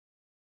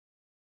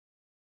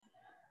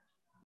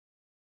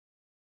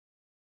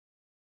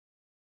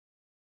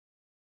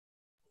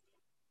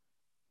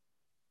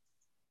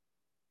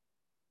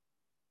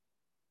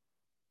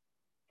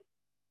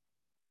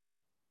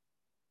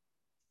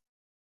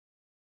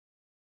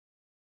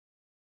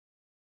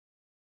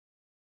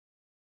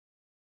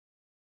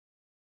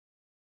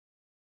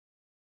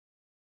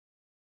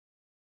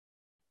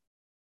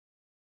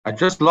I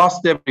just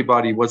lost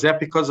everybody. Was that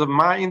because of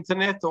my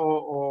internet,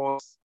 or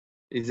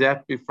is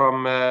that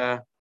from?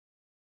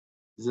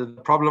 Is it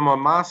a problem on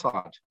my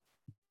side?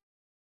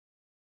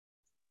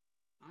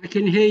 I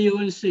can hear you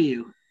and see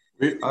you.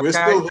 We're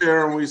still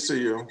here and we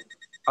see you.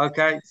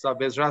 Okay, so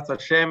Bezrat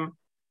Hashem,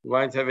 we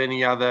won't have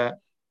any other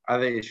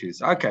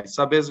issues. Okay,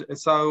 so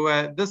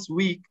this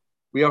week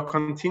we are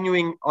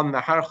continuing on the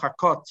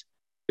harchakot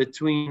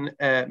between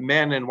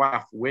man and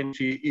wife when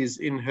she is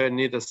in her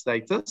niddah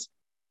status.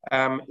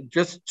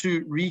 Just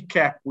to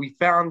recap, we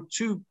found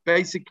two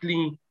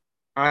basically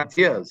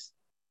ideas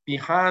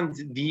behind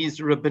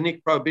these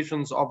rabbinic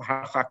prohibitions of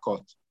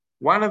harchakot.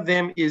 One of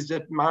them is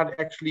that it might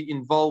actually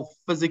involve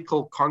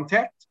physical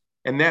contact,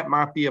 and that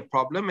might be a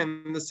problem.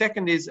 And the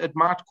second is it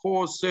might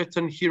cause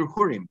certain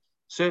hirhurim,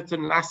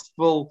 certain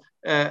lustful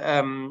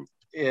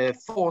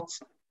thoughts,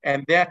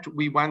 and that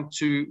we want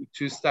to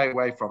stay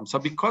away from. So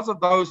because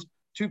of those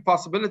two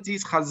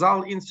possibilities,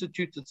 Chazal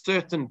instituted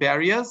certain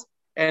barriers,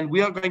 and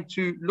we are going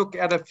to look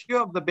at a few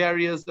of the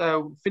barriers,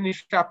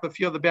 finish up a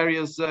few of the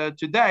barriers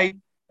today,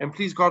 and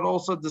please God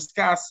also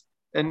discuss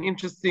an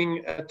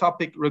interesting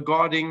topic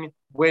regarding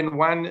when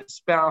one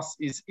spouse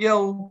is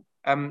ill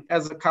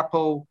as a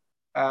couple.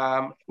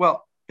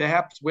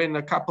 Perhaps when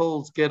the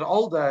couples get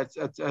older,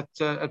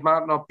 it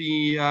might not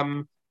be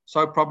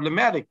so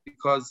problematic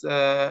because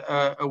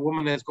a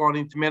woman has gone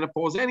into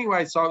menopause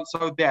anyway. So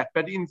that,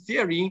 but in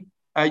theory,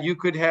 you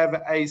could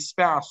have a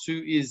spouse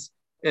who is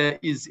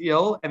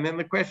ill, and then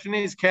the question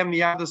is, can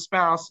the other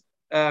spouse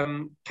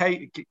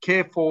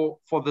care for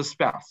the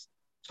spouse?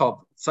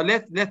 So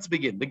let's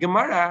begin. The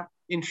Gemara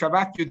in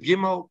Shabbat Yud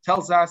Gimel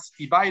tells us,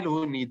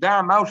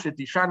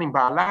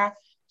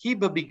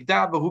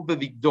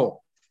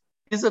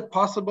 is it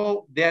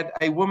possible that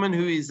a woman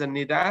who is a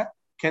nida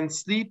can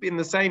sleep in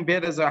the same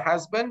bed as her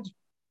husband,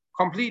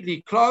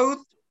 completely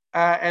clothed,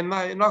 and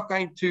not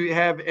going to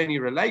have any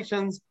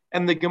relations?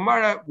 And the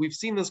Gemara, we've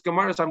seen this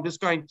Gemara, so I'm just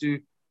going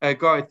to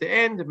go at the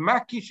end.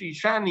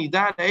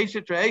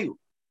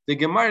 The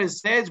Gemara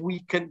says we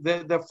can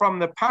from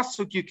the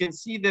pasuk you can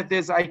see that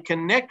there's a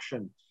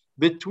connection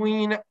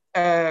between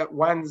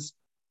one's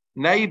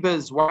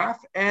neighbor's wife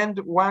and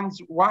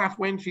one's wife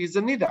when she's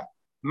a nida.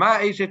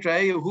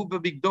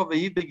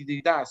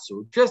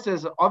 Just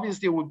as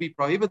obviously it would be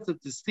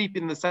prohibited to sleep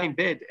in the same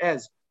bed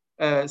as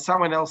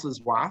someone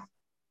else's wife,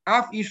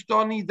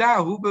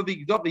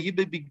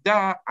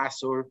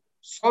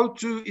 so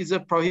too is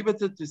it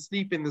prohibited to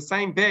sleep in the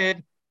same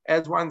bed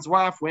as one's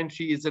wife when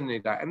she is a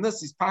nida. And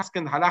this is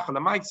Paskan Halacha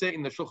Lamaitse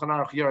in the Shulchan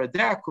Aruch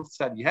Yerodeh Kuf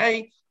Tzadi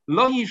Hey.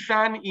 Lo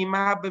yishan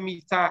ima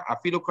b'mita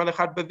afilu kol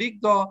echad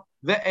b'vigdo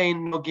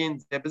ve'ein nogin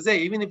ze b'zeh.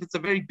 Even if it's a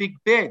very big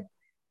bed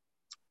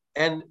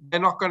and they're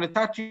not going to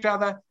touch each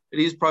other, it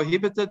is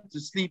prohibited to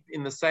sleep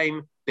in the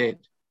same bed.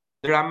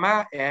 The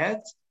Rama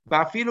adds,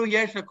 v'afilu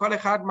yesh lekol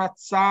echad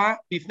matzah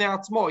b'fnei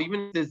atzmo.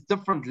 Even if there's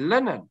different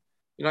linen,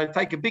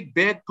 take a big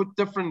bed, put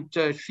different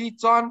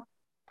sheets on.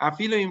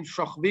 Afilu im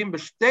shochvim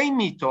b'shtei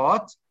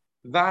mitot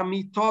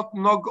v'amitot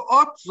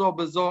nogot zo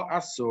b'zo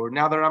asur.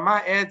 Now the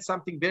Rama adds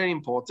something very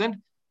important.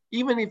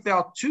 Even if there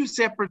are two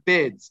separate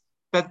beds,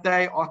 but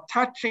they are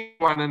touching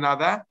one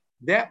another,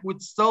 that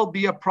would still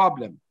be a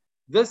problem.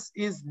 This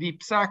is the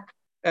psak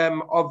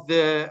of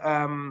the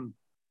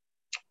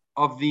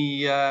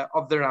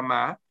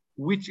Rama,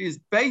 which is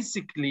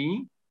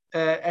basically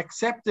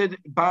accepted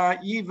by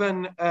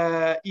even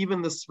the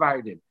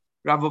Sfardim.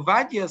 Rav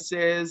Ovadia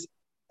says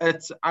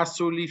it's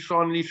asur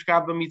lishon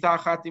lishkav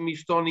b'mitachat im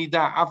ishto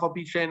nida afal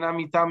pi she'ena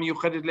mita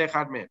miyuchedet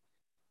le'echad mem.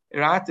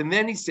 Right, and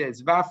then he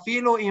says,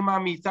 "Va'afilo ima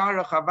mita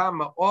rechava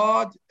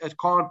me'od," it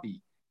can't be.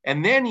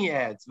 And then he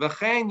adds,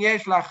 "V'chein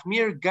yesh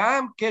lachmir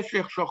gam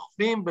keshech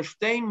shochvim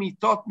b'shtei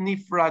mitot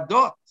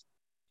nifradot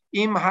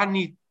im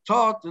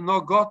hanitot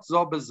nogot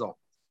zo bezo."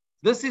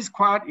 This is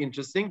quite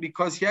interesting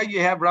because here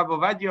you have Rav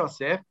Ovadia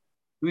Yosef,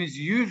 who is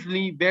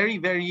usually very,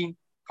 very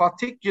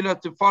particular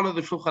to follow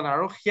the Shulchan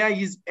Aruch. Here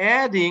he's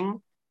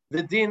adding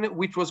the din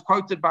which was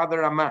quoted by the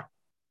Rama.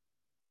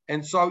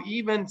 And so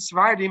even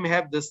Svardim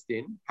have this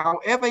din.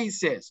 However, he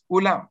says,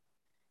 Ulam,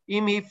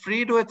 if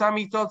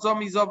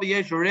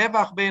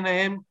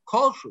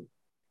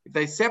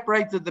they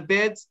separated the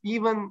beds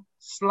even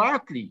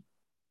slightly,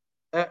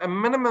 a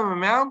minimum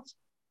amount,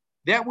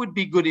 that would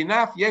be good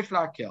enough. Yesh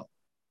lakel.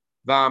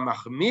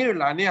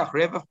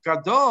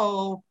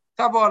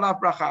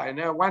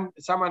 And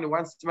someone who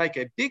wants to make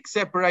a big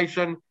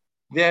separation,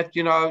 that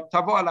tavo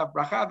alav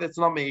bracha, that's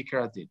not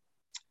meikar adin.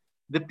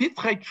 The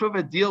Pitrei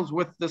Tshuva deals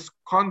with this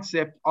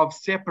concept of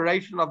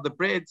separation of the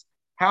breads.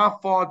 How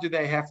far do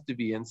they have to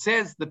be? And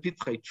says the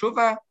Pitrei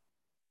Tshuva,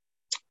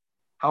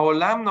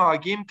 Haolam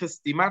noagim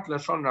kestimat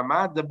lashon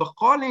ramah, the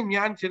b'chol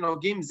inyan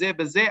shenogim ze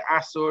b'ze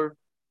asur.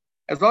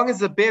 As long as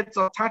the beds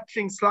are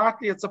touching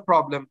slightly, it's a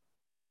problem.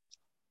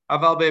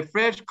 Aval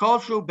be'fresh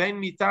kolshu ben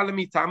mita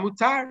lemita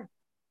mutar.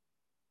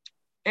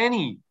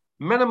 Any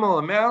minimal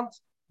amount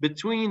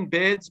between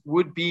beds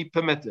would be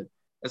permitted,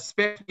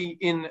 especially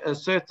in a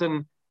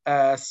certain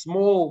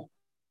small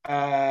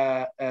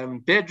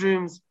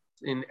bedrooms,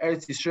 in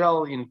Eretz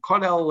Yisrael, in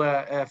Kollel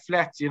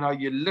flats, you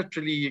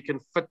you can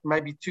fit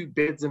maybe 2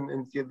 beds,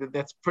 and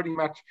that's pretty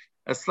much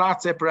a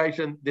slight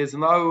separation. There's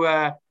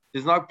no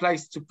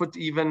place to put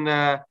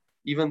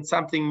even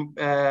something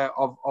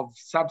of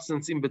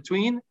substance in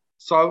between.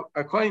 So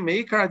according to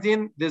Meikar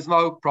Adin, there's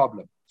no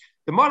problem.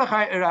 The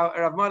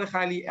Rav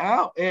Mordechai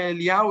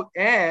Eliyahu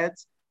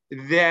adds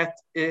that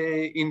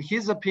in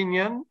his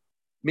opinion,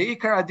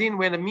 Meikar Adin,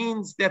 when it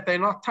means that they're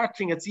not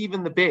touching, it's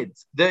even the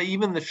beds,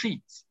 even the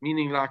sheets,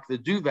 meaning like the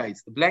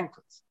duvets, the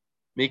blankets.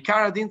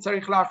 Meikar Adin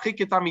tzarich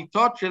la'archik et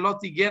hamitot shelo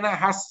tigena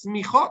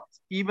hasmichot,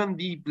 even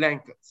the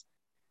blankets.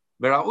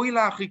 וראוי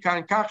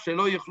להרחיקן כך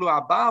שלא יוכלו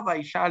הבעל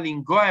והאישה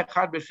לנגוע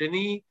אחד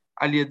בשני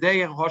על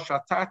ידי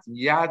הושטת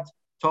יד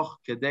תוך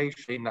כדי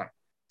שינה.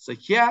 So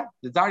here,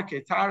 the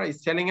Darkei Tahara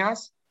is telling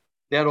us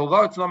that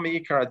although it's not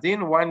Meikar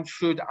Adin, one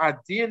should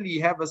ideally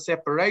have a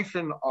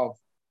separation of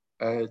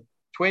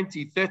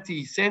 20,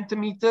 30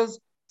 centimeters,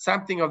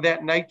 something of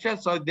that nature,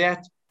 so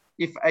that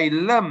if a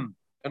limb,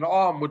 an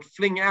arm would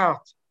fling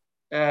out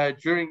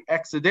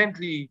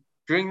accidentally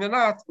during the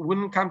night,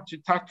 wouldn't come to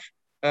touch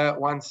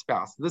one's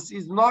spouse. This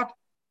is not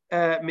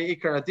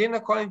Meikar Adin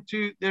according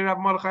to the Rav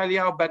Mordechai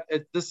Eliyahu, but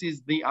this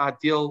is the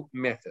ideal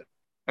method.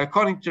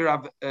 According to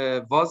Rav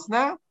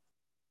Vosna,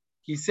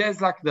 he says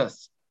like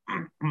this: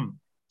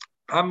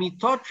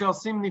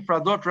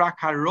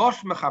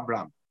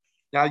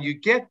 Now you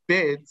get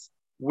beds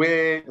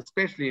where,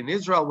 especially in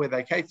Israel, where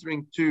they're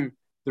catering to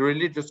the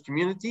religious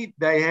community,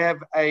 they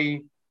have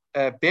a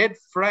bed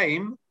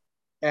frame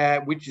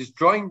which is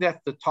joined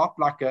at the top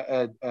like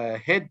a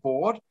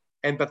headboard,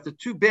 but the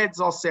 2 beds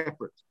are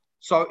separate.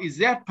 So is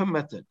that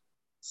permitted?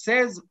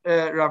 Says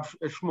Rav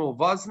Shmuel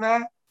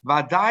Vosna,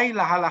 Vadai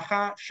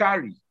lahalacha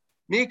shari.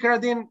 Meikar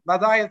Adin,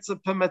 Vadai, it's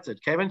permitted.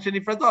 In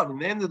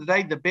the end of the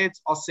day, the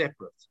beds are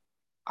separate.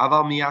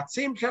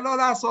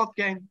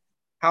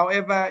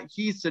 However,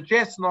 he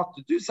suggests not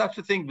to do such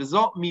a thing.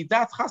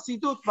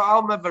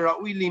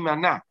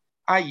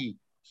 I.e.,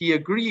 he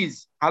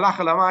agrees,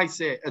 halacha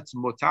lamaaseh, it's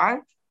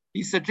mutar.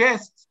 He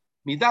suggests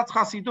midat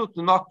chasidut,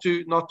 not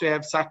to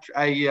have such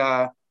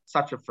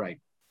a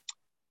frame.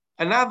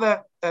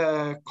 Another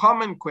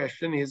common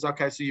question is,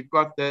 okay, so you've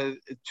got the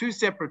 2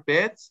 separate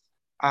beds,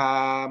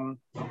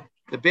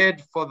 the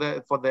bed for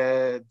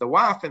the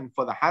wife and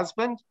for the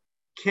husband.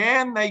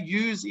 Can they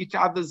use each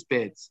other's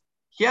beds?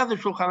 Here the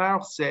Shulchan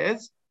Aruch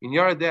says, in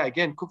Yoreh De'ah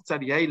again, Kuf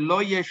Tzadiyah,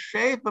 lo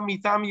yeshev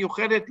b'mita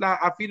miyuchedet la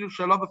afilu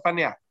shelo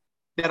b'fanea,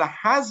 that a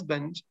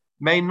husband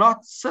may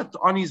not sit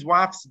on his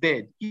wife's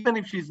bed, even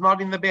if she's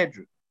not in the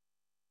bedroom.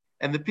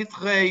 And the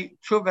Pitrei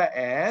Tshuva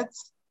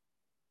adds,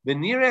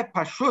 v'nireh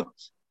pashut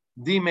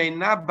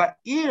dimeina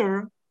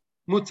ba'ir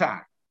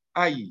mutar,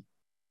 i.e.,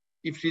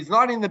 if she's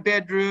not in the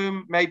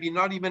bedroom, maybe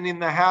not even in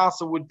the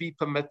house, it would be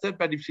permitted.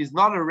 But if she's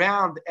not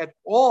around at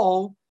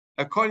all,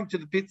 according to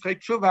the Pitrei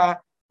Tshuva,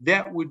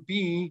 that would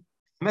be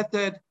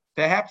permitted.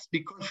 Perhaps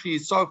because she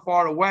is so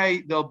far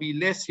away, there'll be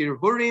less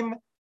hirhurim,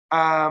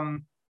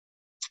 and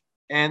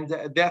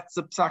that's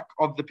the psak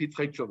of the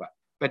Pitrei Tshuva.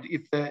 But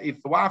if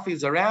the wife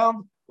is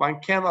around, one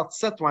cannot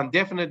sit. One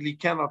definitely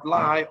cannot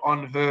lie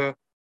on her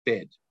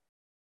bed.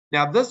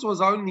 Now, this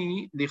was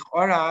only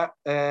lichora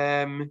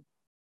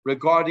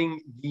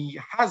regarding the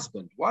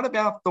husband. What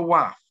about the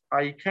wife?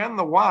 Can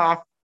the wife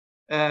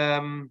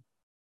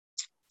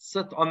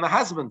sit on the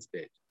husband's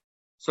bed?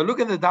 So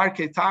look at the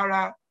Darkei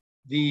Tahara,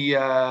 the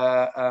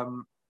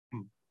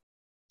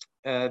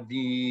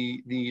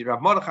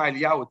Rav Mordechai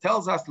Eliyahu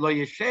tells us, Lo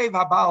yeshev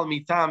habal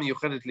mitam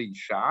yuchedet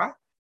leisha,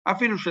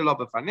 afilu shelo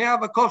b'fanea,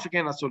 v'kol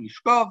sheken asur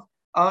lishkav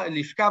al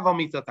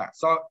mitata.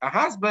 So a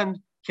husband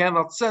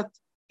cannot sit,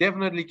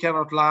 definitely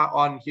cannot lie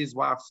on his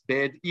wife's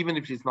bed, even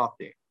if she's not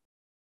there.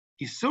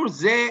 Isur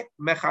ze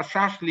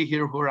mechashash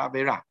lihirhur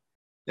avera.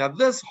 Now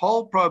this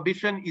whole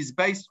prohibition is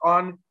based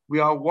on we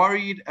are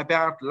worried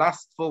about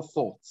lustful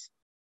thoughts.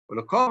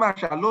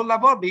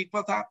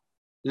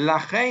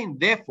 Lachein,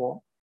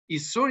 therefore,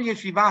 Isur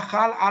yeshiva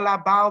chal ala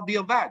baal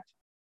bilvad.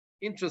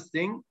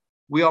 Interesting.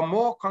 We are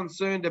more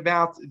concerned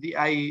about the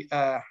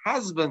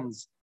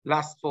husband's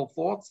lustful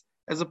thoughts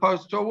as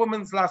opposed to a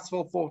woman's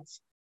lustful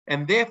thoughts,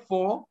 and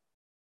therefore,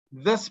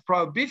 this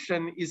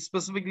prohibition is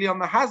specifically on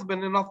the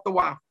husband and not the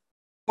wife.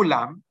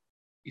 Ulam,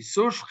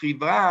 Isur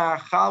shchivra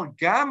chal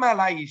gam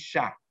ala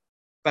isha.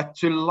 But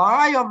to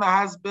lie on the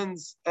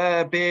husband's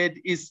bed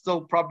is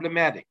still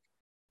problematic.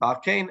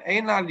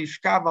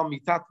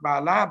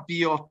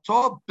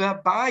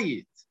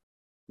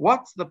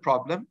 What's the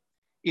problem?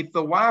 If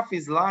the wife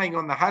is lying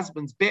on the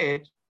husband's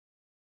bed,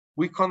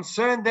 we're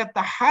concerned that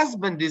the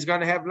husband is going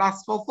to have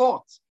lustful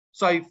thoughts.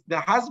 So if the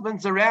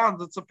husband's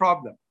around, it's a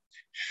problem.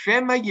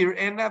 Shema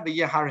yir'ena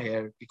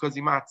v'yeharher, because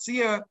he might see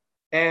her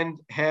and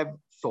have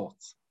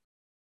thoughts.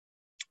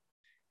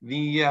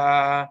 The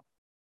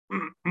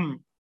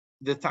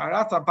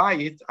Taharat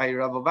HaBayit,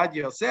 Rav Ovadia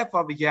Yosef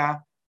over here,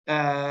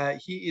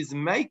 he is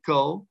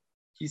Mekel.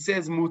 He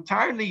says,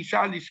 "Mutar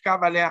leisha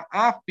lishkav alea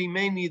af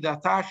bimei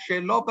nidata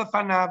shelo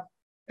b'fanav,"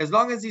 as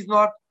long as he's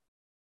not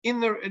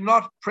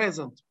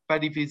present,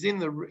 but if he's in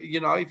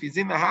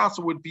the house,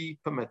 it would be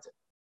permitted.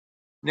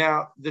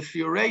 Now, the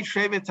Shiurei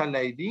Shevet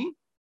HaLevi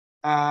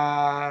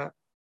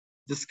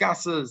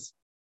discusses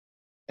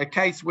a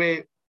case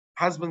where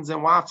husbands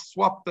and wives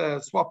swap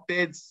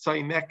beds. So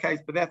in that case,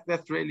 but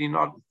that's really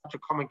not such a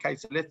common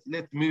case. So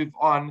let's move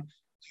on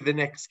to the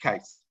next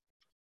case.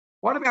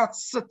 What about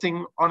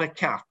sitting on a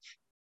couch?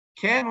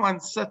 Can one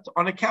sit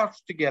on a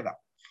couch together?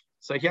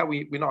 So here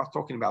we're not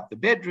talking about the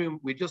bedroom.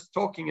 We're just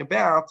talking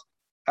about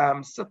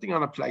sitting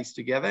on a place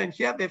together. And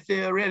here there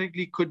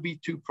theoretically could be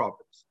two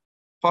problems.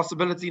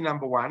 Possibility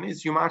number one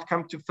is you might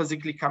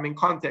physically come in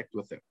contact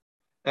with them.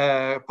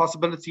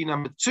 Possibility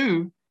number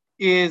two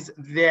is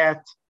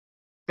that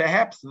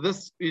perhaps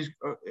this is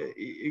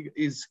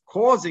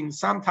causing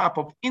some type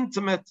of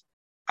intimate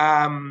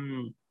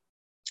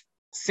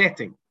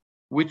setting,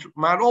 which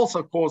might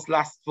also cause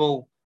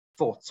lustful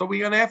thoughts. So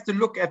we're going to have to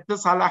look at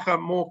this halacha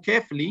more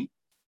carefully.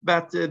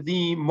 But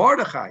the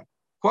Mordechai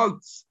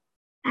quotes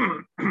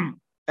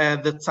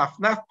the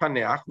Tzafnat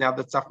Paneach. Now,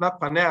 the Tzafnat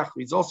Paneach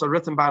is also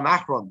written by an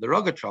Achron, the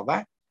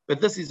Rogatchover,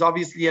 but this is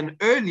obviously an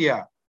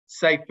earlier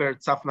Sefer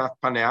Tzafnat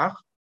Paneach,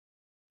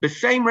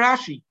 B'Shem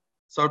Rashi.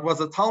 So it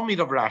was a Talmud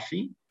of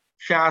Rashi,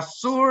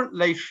 She'asur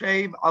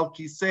leishev al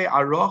kisei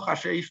aroch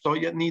asher ishto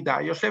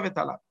nida yoshevet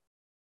alav.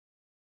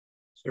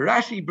 So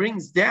Rashi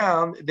brings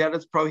down that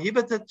it's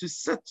prohibited to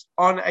sit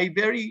on a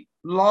very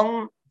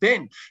long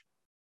bench.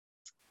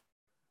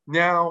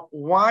 Now,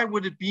 why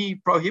would it be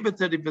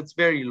prohibited if it's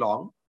very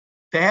long?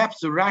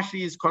 Perhaps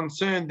Rashi is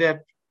concerned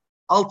that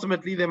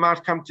ultimately they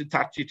might come to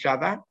touch each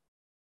other,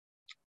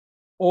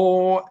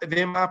 or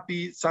there might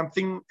be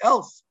something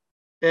else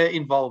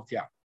involved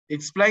here.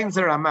 Explains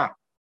the Ramah.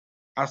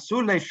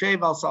 Asur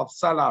leishev al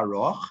safsal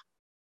aroch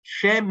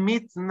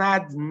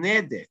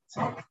shemitnadnedet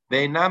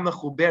ve'ena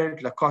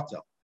mechuberet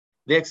lakotel.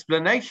 The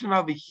explanation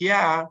over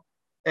here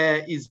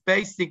is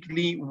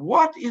basically,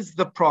 what is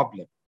the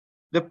problem?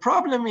 The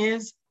problem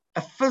is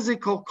a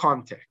physical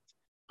contact,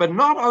 but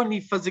not only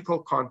physical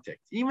contact.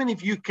 Even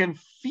if you can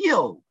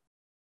feel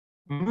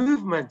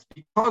movement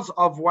because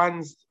of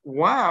one's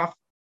wife,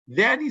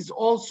 that is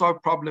also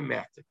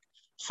problematic.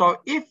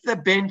 So if the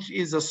bench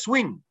is a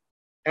swing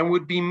and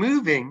would be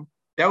moving,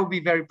 that would be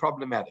very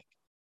problematic.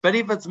 But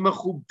if it's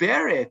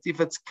mechuberet,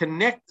 if it's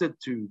connected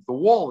to the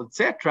wall,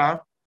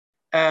 etc.,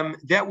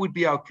 that would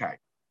be okay.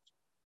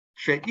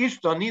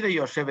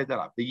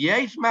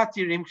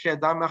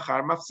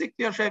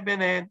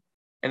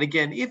 And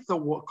again, if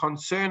the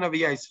concern over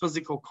here is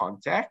physical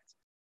contact,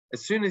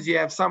 as soon as you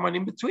have someone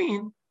in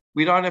between,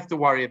 we don't have to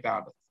worry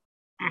about it.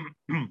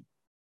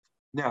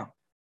 Now,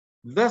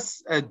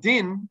 this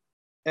din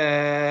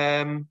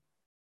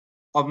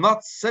of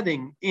not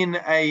sitting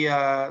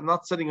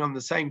on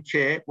the same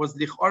chair was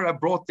lichora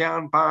brought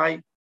down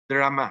by the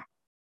Ramah,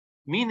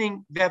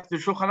 meaning that the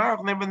Shulchan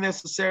Aruch never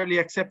necessarily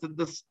accepted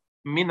this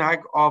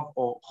minhag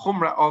or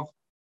chumrah of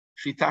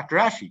Shitat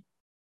Rashi.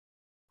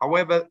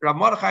 However, Rav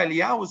Mordechai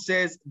Eliyahu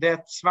says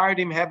that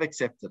Sfardim have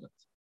accepted it.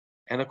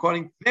 And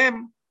according to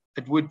them,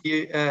 it would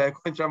be,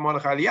 according to Rav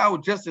Mordechai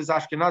Eliyahu, just as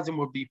Ashkenazim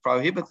would be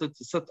prohibited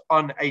to sit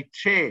on a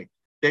chair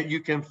that you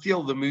can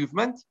feel the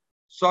movement,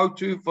 so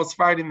too for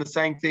Sfardim the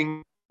same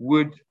thing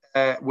would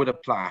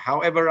apply.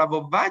 However, Rav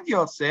Ovadia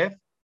Yosef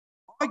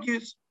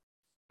argues,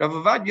 Rav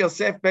Ovadia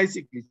Yosef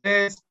basically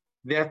says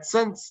that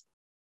since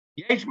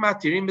Yesh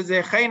matirim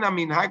b'zeh chein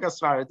minhag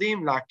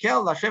Sfaradim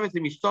lakel lashevet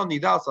limishton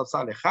nida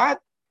safsal echad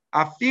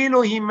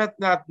afilu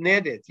himatnat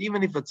nedet,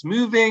 even if it's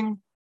moving,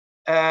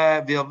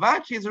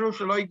 vilvat shizru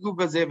shelo yigu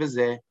b'zeh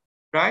v'zeh,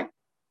 right?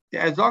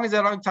 As long as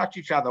they don't touch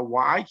each other.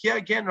 Why? Here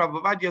again, Rav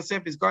Ovadia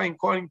Yosef is going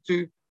according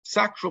to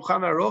Psak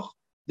Shulchan Aruch.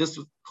 This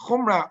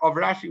chumrah of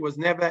Rashi was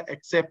never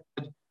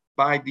accepted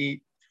by the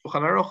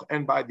Shulchan Aruch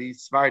and by the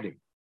Sfardim.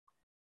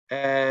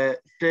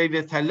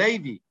 Shevet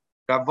HaLevi,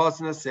 Rav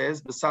Vosner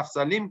says,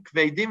 "B'safsalim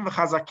kvedim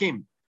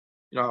v'chazakim,"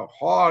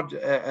 hard,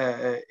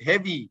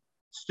 heavy,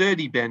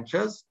 sturdy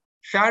benches.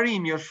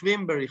 Sharim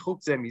yoshvim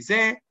berichuk ze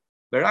mizeh,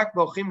 berak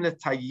bochim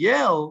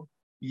letayel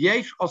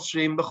yesh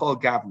osrim b'chol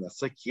gavna.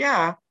 So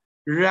here,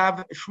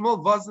 Rav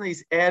Shmuel Vosner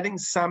is adding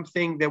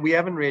something that we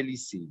haven't really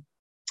seen.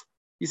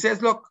 He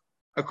says, look,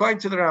 according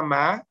to the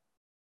Ramah,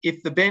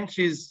 if the bench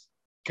is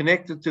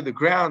connected to the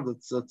ground,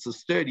 it's a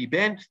sturdy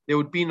bench, there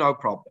would be no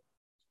problem.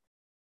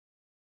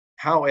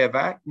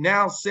 However,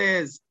 now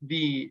says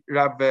the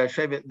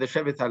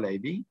Shevet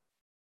HaLevi,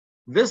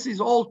 this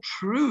is all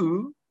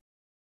true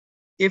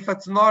if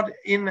it's not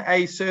in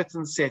a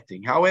certain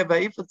setting. However,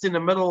 if it's in the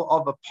middle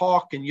of a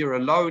park and you're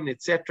alone,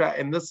 etc.,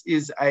 and this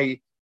is a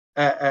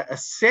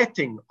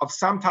setting of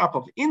some type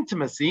of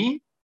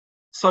intimacy,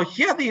 so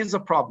here there is a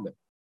problem.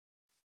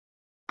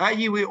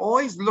 I.e., we're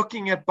always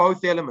looking at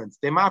both elements.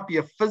 There might be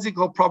a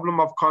physical problem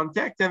of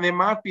contact, and there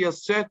might be a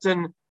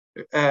certain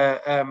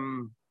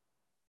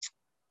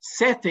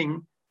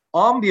setting,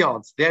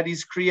 ambiance that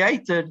is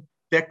created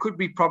that could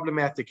be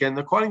problematic. And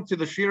according to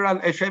the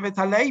Shevet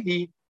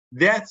HaLevi,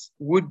 that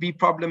would be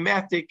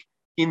problematic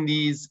in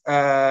these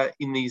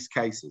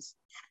cases.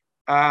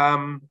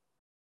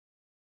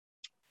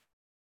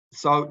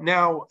 So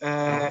now,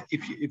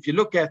 if you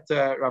look at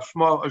Rav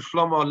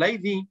Shlomo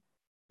Levi,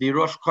 the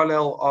Rosh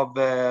Kollel of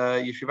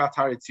Yeshivat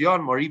Har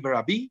Etzion, Mori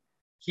Rabbi,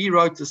 he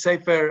wrote the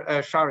Sefer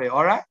Sharei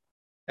Ora,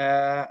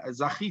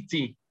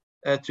 Zachiti,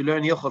 to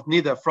learn Hilchot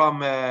Nida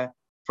from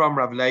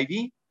Rav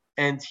Levi,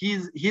 and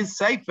his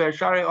Sefer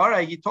Sharei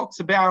Ora, he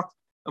talks about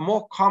a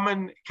more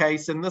common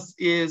case, and this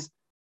is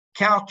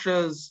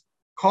couches,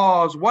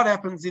 cars. What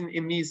happens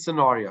in these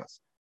scenarios?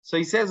 So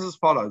he says as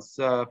follows,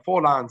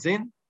 4 lines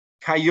in,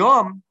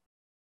 Kayom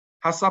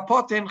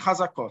hasapot en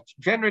chazakot.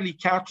 Generally,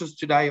 couches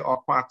today are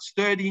quite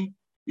sturdy.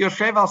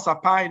 Yoshev al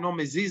sapai no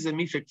mezize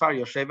mishek far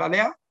yoshev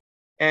alea.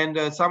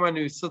 And someone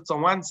who sits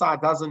on one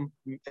side doesn't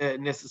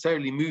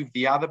necessarily move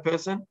the other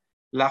person.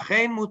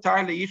 Lachen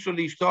mutar leishu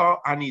lishto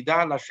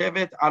anida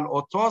lashevet al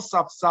oto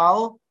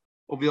safsal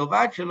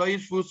uvilvad shelo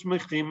yishvu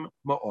smichim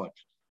ma'od.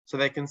 So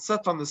they can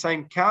sit on the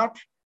same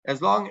couch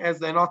as long as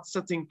they're not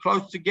sitting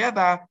close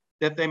together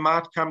that they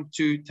might come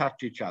to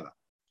touch each other.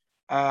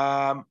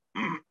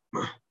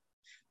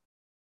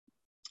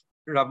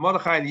 Rav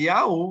Mordechai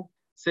Eliyahu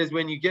says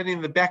when you get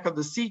in the back of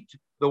the seat,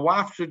 the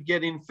wife should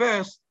get in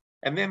first,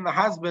 and then the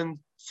husband,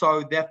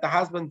 so that the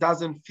husband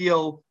doesn't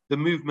feel the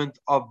movement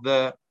of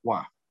the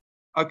wife.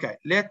 Okay,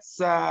 let's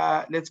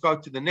go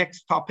to the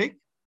next topic.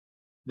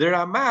 The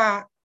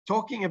Rama,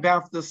 talking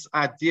about this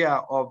idea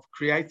of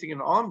creating an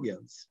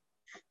ambience,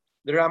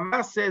 the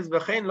Rama says,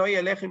 "V'chein lo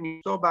yelechem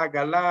ito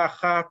ba'agala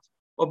achat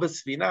o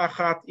b'sfina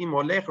achat im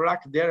olech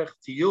rak derech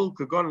tiyul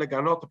kagon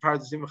leganot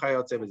paradisim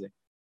v'chayotze b'zeh."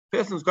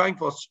 Person's going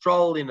for a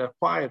stroll in a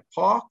quiet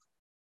park.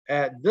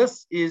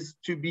 This is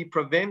to be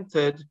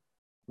prevented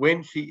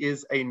when she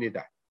is a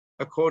nida,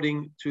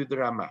 according to the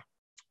Rama.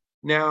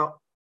 Now,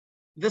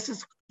 this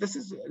is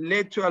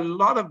led to a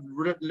lot of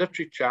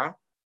literature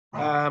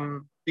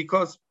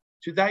because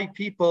today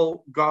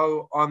people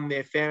go on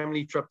their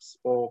family trips,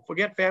 or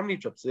forget family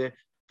trips.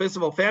 First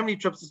of all, family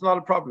trips is not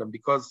a problem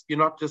because you're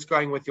not just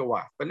going with your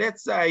wife. But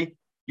let's say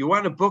you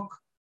want to book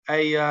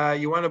a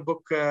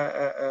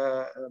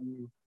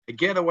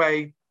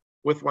getaway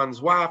with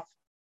one's wife,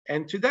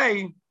 and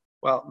today,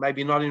 well,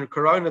 maybe not in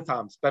Corona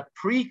times, but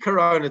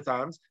pre-Corona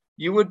times,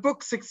 you would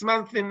book 6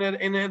 months in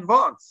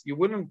advance. You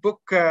wouldn't book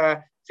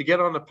to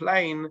get on a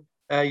plane,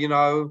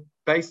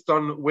 based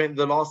on when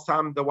the last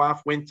time the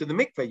wife went to the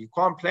mikveh. You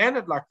can't plan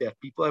it like that.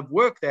 People have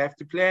work; they have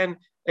to plan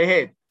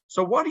ahead.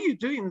 So what do you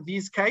do in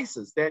these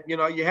cases that,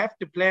 you have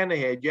to plan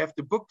ahead? You have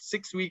to book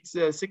 6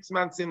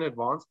 months in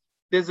advance.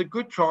 There's a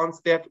good chance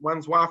that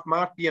one's wife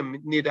might be a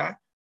nida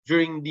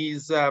during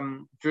these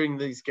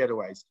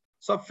getaways.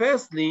 So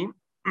firstly,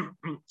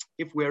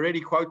 if we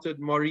already quoted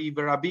Mori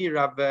Rabbi,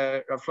 Rav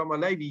Shlomo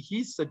Levi,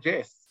 he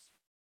suggests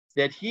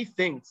that he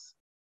thinks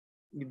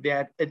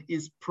that it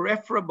is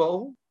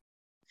preferable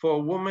for a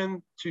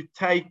woman to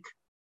take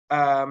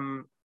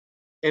emsa'ei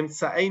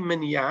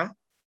meniah,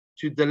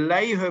 to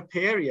delay her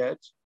period,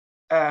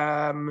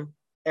 and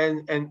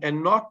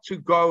not to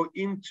go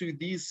into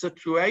these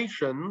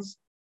situations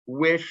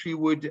where she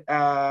would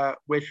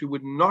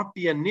not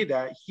be a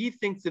nida. He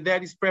thinks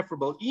that is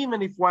preferable,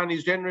 even if one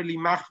is generally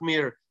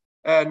machmir,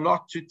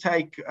 not to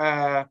take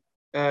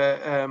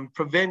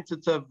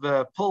preventative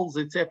pills,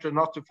 etc.,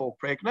 not to fall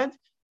pregnant.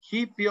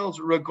 He feels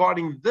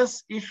regarding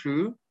this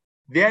issue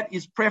that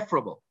is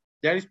preferable.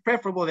 That is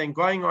preferable than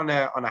going on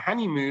a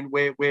honeymoon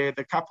where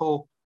the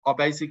couple are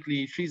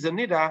basically, she's a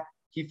nida.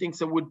 He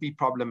thinks it would be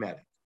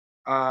problematic,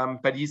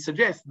 but he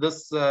suggests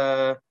this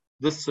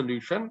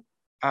solution.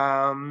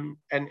 And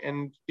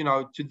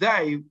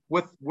today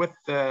with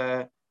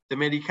the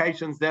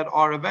medications that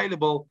are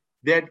available,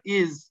 that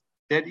is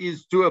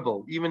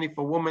doable. Even if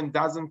a woman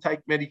doesn't take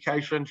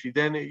medication, she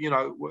then,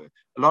 a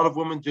lot of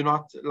women do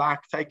not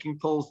like taking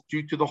pills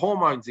due to the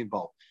hormones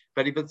involved.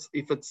 But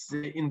if it's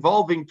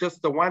involving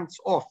just the once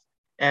off,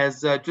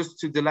 as just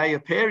to delay a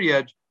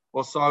period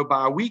or so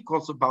by a week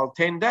or so, about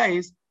 10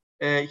 days,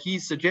 he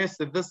suggests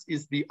that this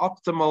is the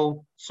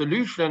optimal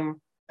solution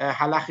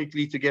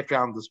halachically to get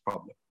around this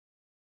problem.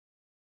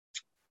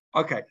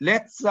 Okay,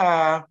 let's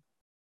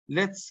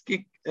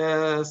skip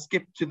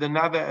to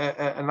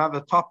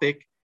another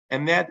topic,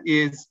 and that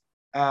is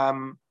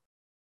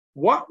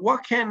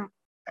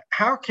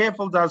how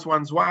careful does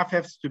one's wife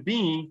have to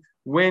be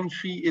when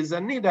she is a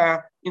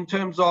nida in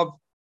terms of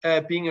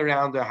being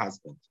around her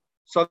husband.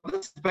 So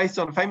this is based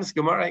on a famous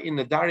Gemara in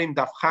the Darim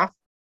Daf Chaf.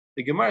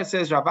 The Gemara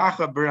says,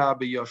 Ravacha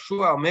B'Rabbi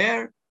Yoshua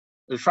Omer,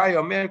 Shai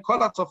Omer, Kol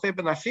HaTzofeh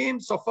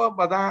B'Nashim, Sofo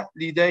Bada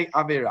Lidei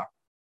Avera.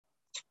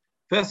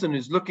 Person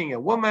who's looking at a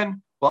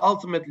woman will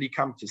ultimately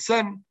come to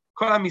sin.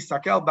 Kol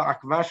HaMistakel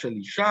Ba'akva Shel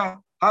Isha,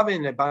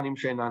 Havin Lebanim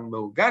She'enan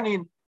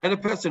Me'uganin. And a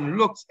person who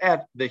looks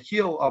at the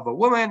heel of a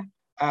woman,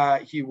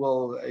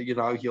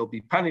 he'll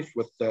be punished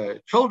with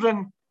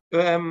children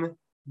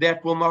that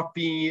will not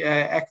be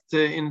act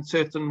in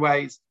certain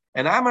ways.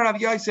 And Amar Rav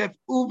Yosef,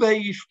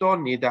 Uve Ishto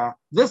Nida.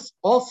 This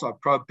also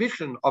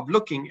prohibition of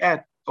looking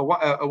at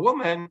a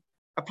woman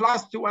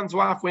applies to one's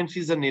wife when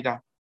she's a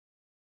nida.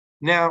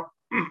 Now,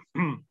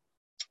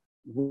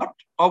 what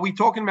are we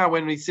talking about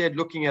when we said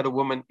looking at a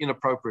woman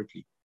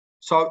inappropriately?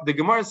 So the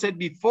Gemara said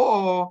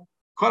before,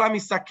 Kol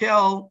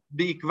hamistakel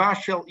bi'ikva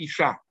shel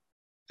isha,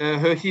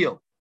 her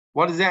heel.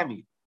 What does that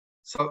mean?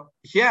 So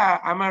here,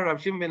 Amar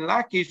Rav Shimon ben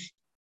Lakish,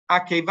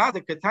 akeva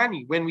de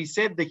katani, when we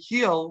said the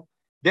heel,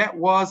 that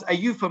was a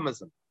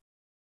euphemism.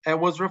 It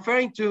was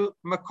referring to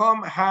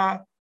makom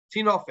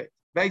ha-tinofet.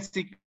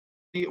 Basically,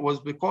 it was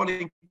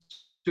according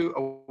to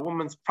a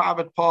woman's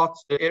private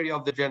parts, the area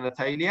of the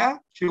genitalia,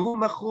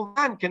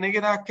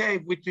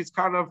 which is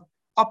kind of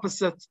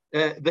opposite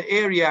the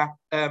area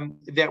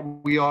that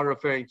we are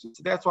referring to.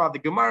 So that's why the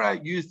Gemara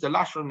used the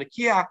Lashon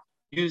Nakia,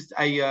 used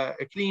a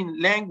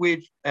clean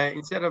language,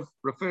 instead of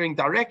referring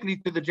directly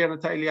to the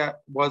genitalia,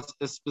 was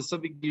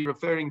specifically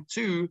referring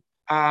to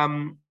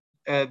the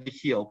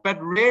heel.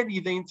 But really,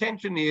 the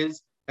intention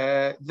is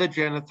the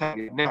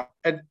genitalia. Now,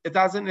 it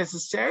doesn't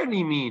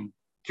necessarily mean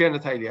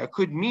genitalia. It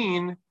could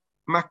mean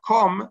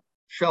makom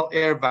shel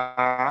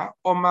erva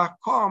or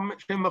makom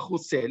shel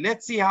mechuseh.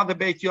 Let's see how the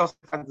Beit Yosef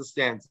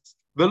understands this.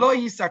 V'lo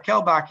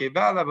yisakel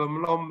ba'akeva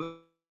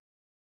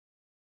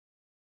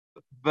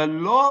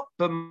v'lo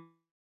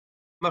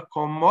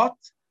b'makomot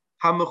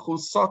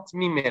hamechusot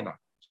mimena.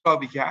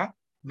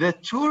 The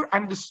Tur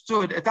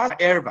understood it as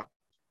erva.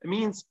 It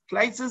means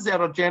places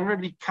that are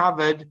generally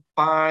covered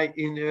by,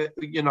 a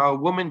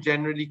woman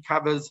generally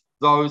covers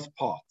those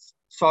parts.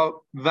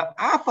 So the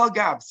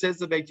Afal says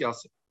the Beit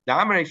Yosef. The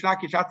Amar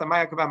Ishlakish Ata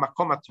Maya Kava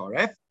Makom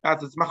HaToref.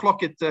 That is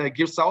Machloket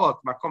Girsaot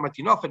Makom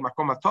HaTinofet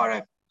Makom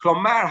HaToref.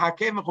 Klomar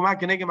Hakev Mechumar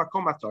Keneged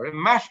Makom HaToref.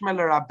 Mashmel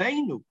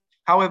Rabbeinu.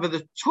 However,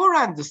 the Torah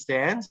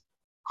understands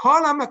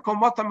Kol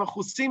HaMakomot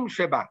HaMechusim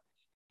Sheba.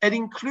 It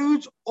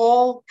includes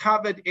all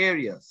covered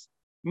areas,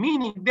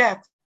 meaning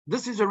that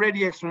this is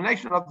already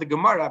explanation of the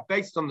Gemara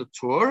based on the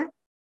Torah.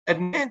 It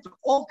meant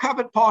all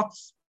covered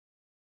parts.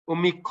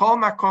 Umikol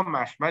Makom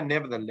Mashma.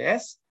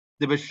 Nevertheless,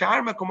 the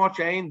Bashar Makomot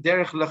She'ein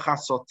Derech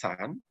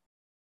Lechasotan,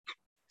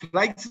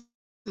 places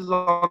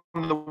on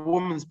the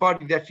woman's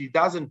body that she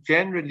doesn't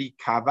generally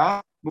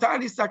cover,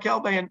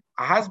 a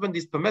husband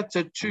is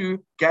permitted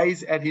to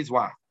gaze at his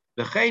wife.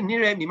 And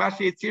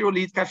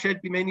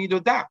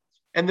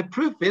the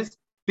proof is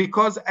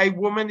because a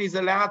woman is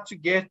allowed to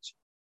get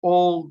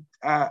all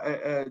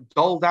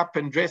dolled up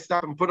and dressed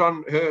up and put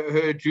on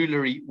her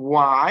jewelry.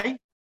 Why?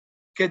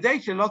 We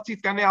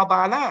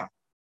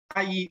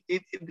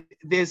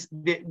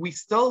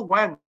still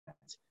want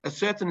a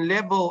certain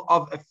level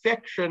of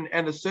affection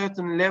and a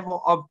certain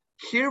level of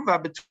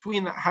kirva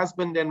between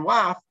husband and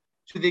wife,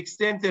 to the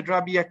extent that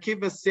Rabbi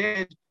Akiva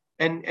said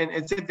and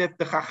said that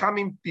the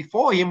Chachamim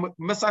before him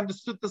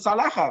misunderstood the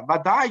Salacha.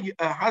 Vadai,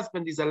 a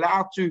husband is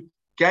allowed to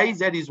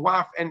gaze at his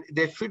wife, and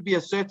there should be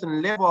a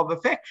certain level of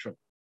affection.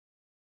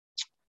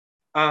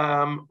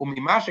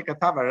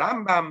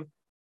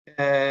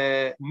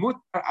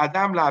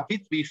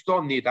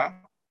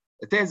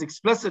 It says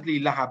explicitly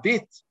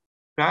lahabit,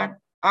 right?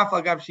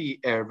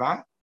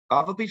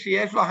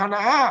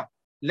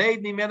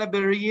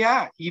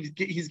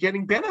 He's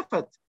getting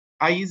benefit.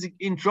 He's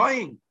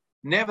enjoying.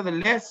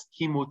 Nevertheless,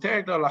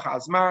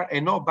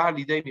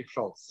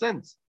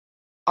 since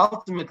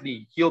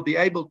ultimately he'll be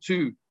able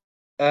to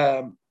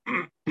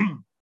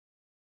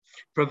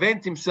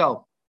prevent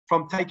himself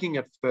from taking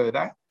it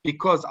further,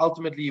 because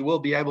ultimately he will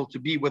be able to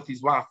be with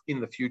his wife in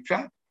the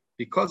future.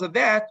 Because of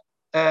that,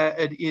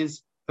 it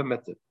is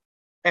permitted.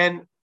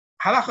 And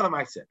halacha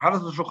l'maaseh, how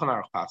does the Shulchan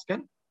Aruch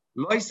pasken?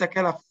 Lo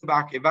yisakel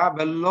ba'akeva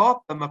v'lo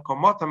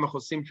b'makomot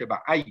hamechusim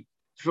sheba. Shulchan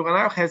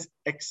Aruch has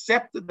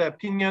accepted the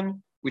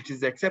opinion, which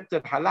is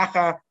accepted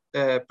halacha,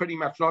 pretty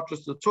much not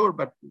just the Torah,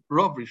 but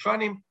Rov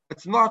Rishonim.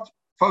 It's not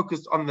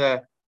focused on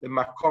the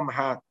makom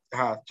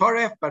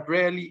ha-toref, but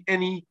really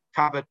any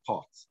covered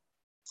parts.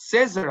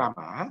 Says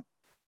Rama,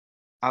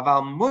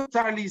 aval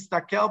mutar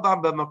listakel ba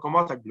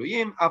b'makomot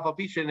hagluyim aval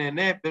pi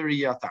sheneneh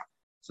b'riyata.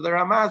 So the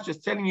Rama is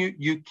just telling you,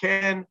 you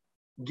can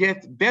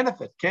get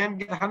benefit, can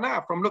get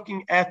hana from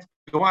looking at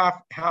your wife,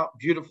 how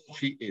beautiful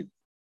she is.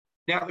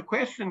 Now the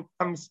question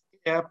comes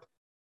up,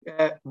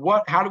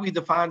 how do we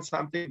define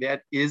something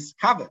that is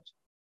covered,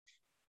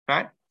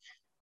 right?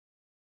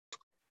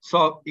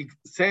 So it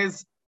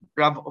says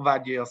Rav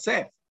Ovadia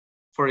Yosef,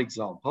 for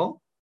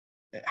example,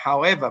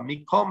 however,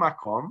 mikol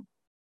makom,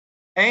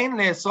 ein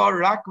le'asor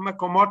rak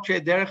makomot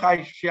she'derech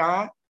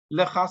ha'isha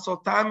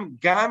lechasotam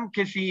gam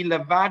keshi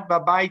levad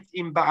b'bayit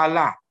im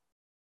ba'ala.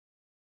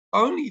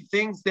 Only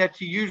things that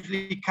she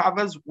usually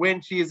covers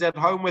when she is at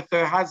home with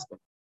her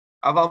husband.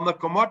 Aval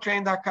makomot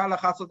she'ein daka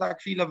lechasotam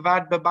keshi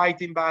levad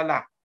b'bayit im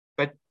ba'ala.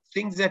 But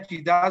things that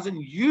she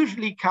doesn't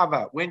usually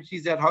cover when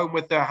she's at home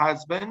with her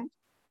husband,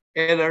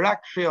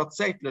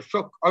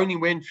 only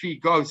when she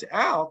goes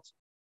out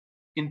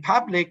in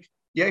public,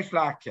 yesh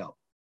la'akel.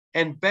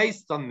 And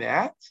based on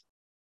that,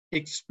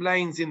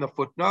 explains in the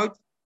footnote,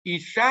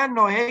 Isha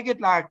noheget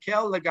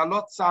la'akel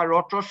legalot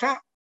sarot rosha.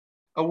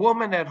 A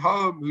woman at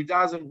home who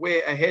doesn't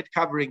wear a head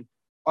covering,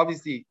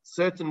 obviously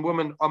certain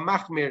women are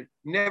machmir,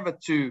 never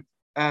to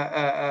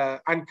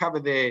uncover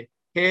their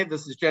hair.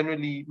 This is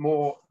generally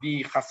more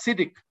the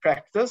Hasidic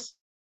practice.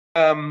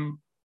 I'm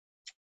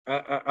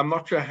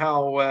not sure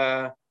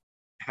how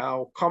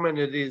common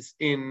it is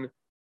in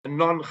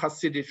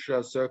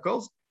non-Hasidic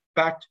circles.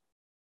 But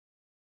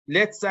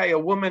let's say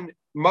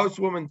most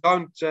women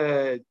don't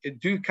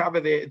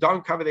cover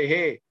their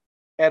hair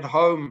at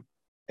home,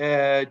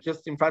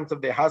 just in front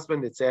of their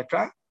husband,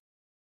 etc.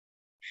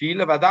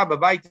 Even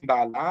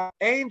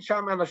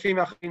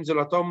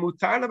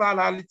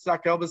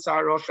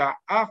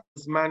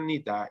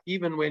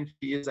when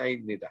she is a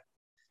nida.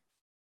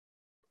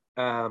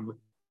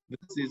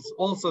 This is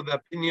also the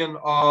opinion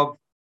of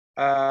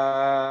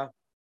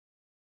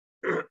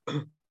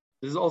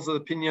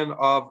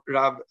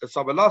Rav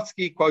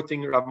Sobolovsky,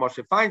 quoting Rav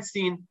Moshe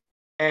Feinstein,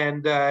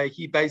 and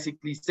he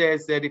basically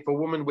says that if a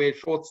woman wears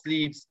short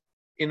sleeves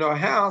in her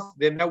house,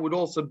 then that would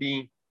also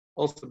be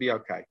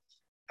okay.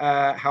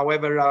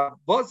 However, Rav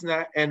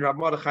Vosner and Rav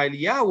Mordechai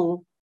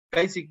Eliyahu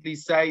basically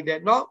say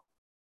that no,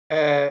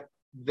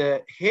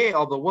 the hair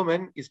of a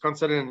woman is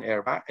considered an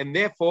erba, and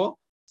therefore,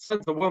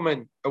 since a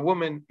woman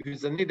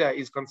who's a nida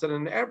is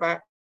considered an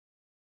erba,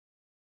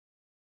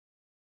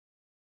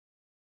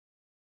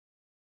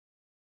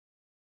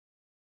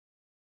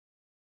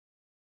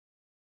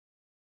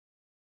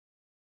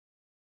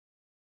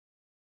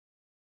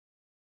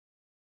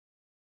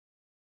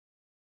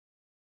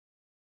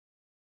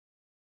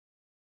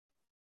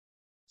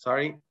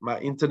 sorry, my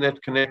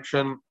internet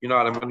connection, you know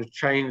what, I'm going to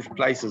change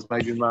places.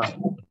 Maybe my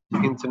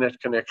internet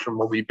connection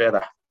will be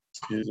better.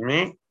 Excuse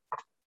me.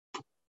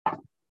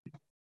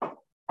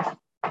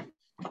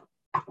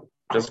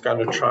 Just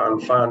going to try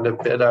and find a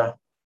better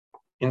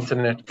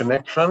internet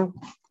connection.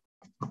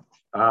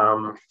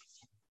 Okay.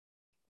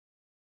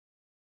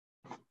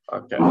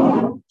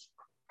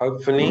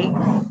 Hopefully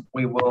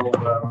we will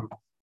not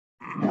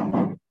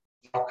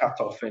cut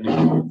off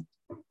anymore.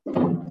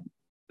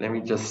 Let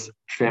me just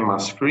share my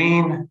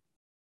screen.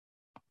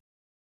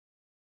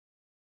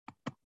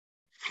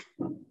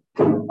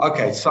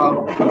 Okay,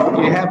 so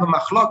we have a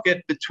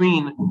machloket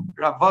between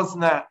Rav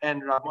Vosner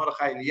and Rav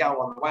Mordechai Eliyahu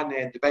on the one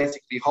hand, to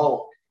basically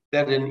hold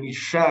that an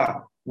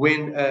isha,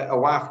 when a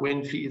wife,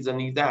 when she is a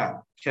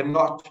nida,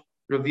 cannot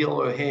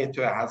reveal her hair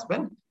to her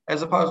husband,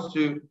 as opposed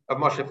to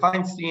Moshe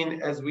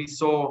Feinstein, as we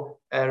saw,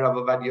 Rav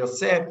Avad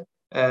Yosef,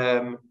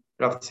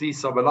 Rav Tzvi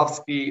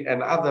Sobolovsky,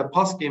 and other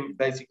poskim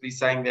basically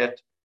saying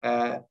that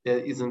there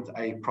isn't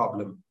a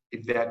problem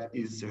if that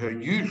is her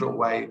usual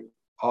way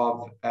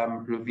of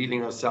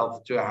revealing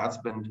herself to her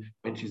husband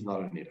when she's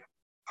not a nida.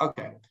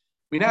 Okay,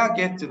 we now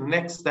get to the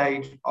next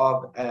stage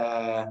of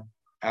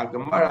our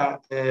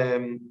Gemara,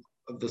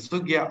 of the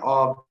sugya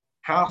of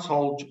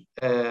household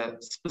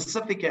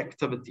specific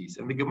activities.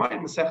 And the Gemara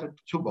in Masechet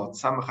Ketubot,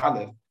 Samach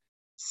Aleph,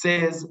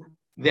 says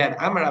that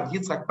Amar Rav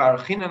Yitzchak bar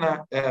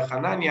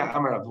Chananya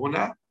Amar Rav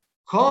Huna,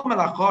 Kol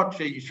melachot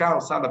sheisha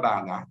osa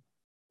leba'ala,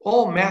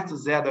 all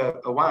matters that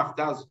a wife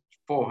does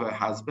for her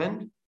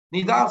husband,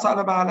 nida osa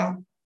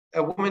leba'ala,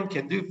 a woman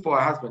can do for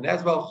her husband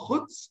as well,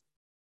 chutz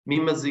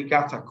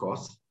mimazigat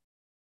hakos,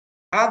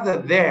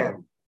 other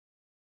than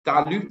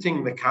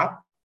diluting the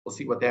cup. We'll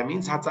see what that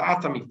means.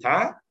 Hatza'at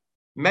hamita,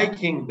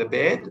 making the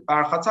bed,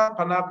 barchatzat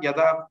panav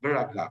yadav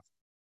v'raglav,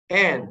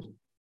 and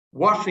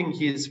washing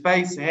his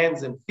face,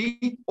 hands, and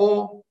feet,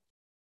 or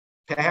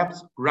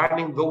perhaps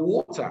running the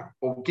water,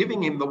 or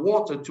giving him the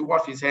water to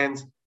wash his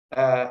hands,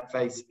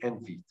 face,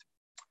 and feet.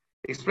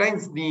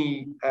 Explains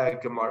the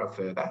Gemara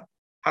further.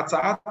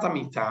 Hatza'at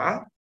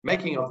hamita,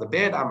 making of the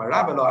bed,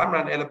 amarav lo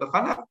amran ela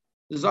b'fanav.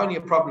 There's only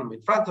a problem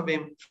in front of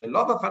him.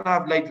 Lo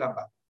b'fanav leit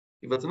lamba.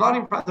 If it's not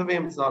in front of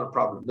him, it's not a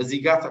problem. The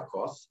zigat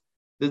hakos,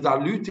 the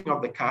diluting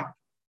of the cup.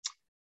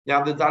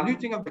 Now, the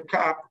diluting of the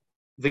cup,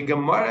 the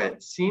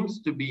Gemara seems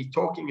to be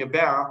talking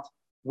about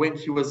when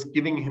she was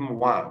giving him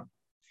wine.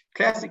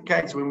 Classic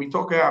case, when we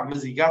talk about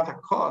mizigat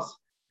hakos,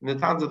 in the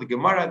times of the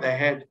Gemara, they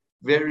had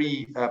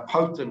very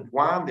potent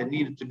wine that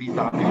needed to be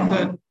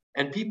diluted,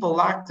 and people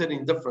liked it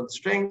in different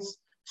strengths.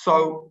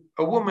 So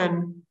a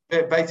woman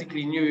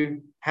basically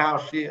knew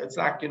how it's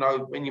like,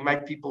 when you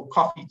make people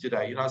coffee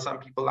today, some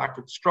people like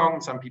it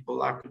strong, some people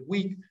like it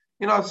weak,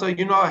 so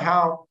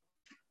how,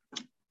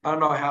 I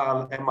know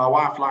how, and my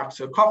wife likes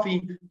her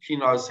coffee, she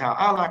knows how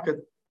I like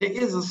it. There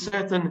is a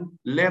certain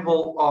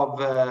level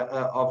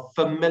of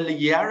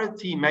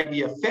familiarity,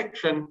 maybe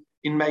affection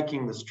in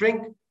making this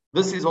drink.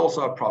 This is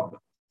also a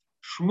problem.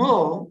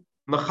 Shmuel,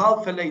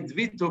 Shmuel's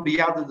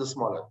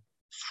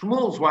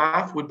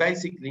wife would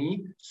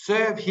basically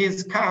serve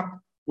his cup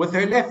with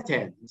her left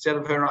hand instead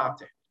of her right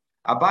hand.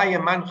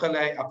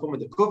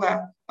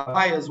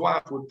 Abaya's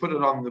wife would put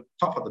it on the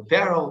top of the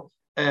barrel.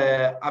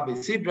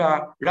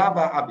 Abisidra,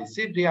 Rabba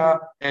Abisidria,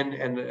 and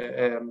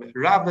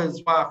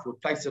Rabba's wife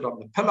would place it on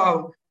the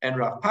pillow, and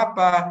Rav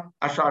Papa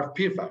Ashar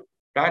Pirfa,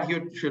 right? He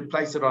should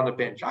place it on a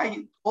bench.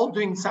 All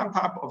doing some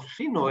type of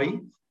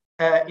shinoi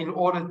in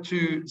order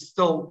to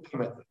still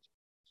permit it.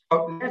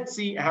 So let's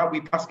see how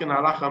we paskin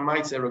halacha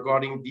ma'aseh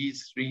regarding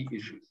these three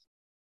issues.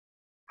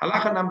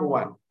 Halacha number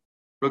one,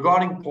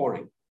 regarding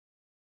pouring.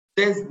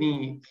 Says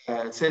the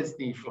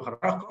Shulchan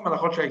Aruch,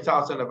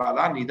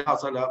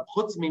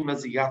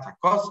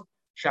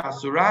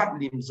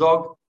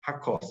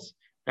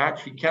 right?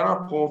 She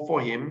cannot pour for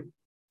him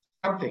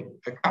something,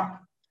 a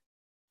cup.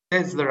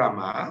 Says the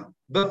Rama,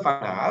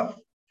 b'fanav,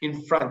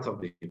 in front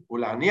of him.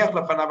 Ulaniach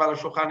lefanav al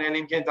shulchan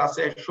elim ken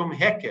taseh shum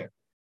heker.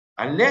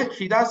 Unless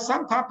she does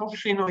some type of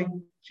shinoi,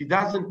 she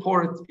doesn't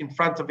pour it in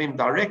front of him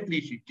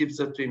directly. She gives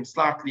it to him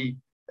slightly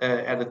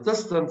at a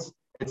distance,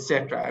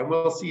 etc. And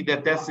we'll see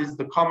that this is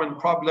the common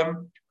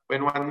problem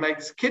when one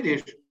makes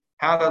kiddush.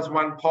 How does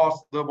one pass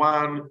the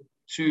wine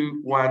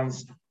to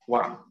one's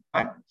wife?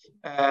 Right?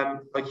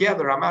 But here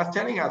the Rama is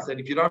telling us that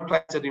if you don't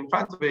place it in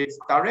front of it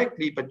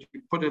directly, but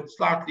you put it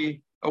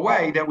slightly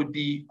away, that would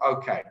be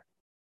okay.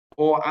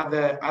 Or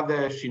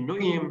other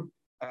shinuyim,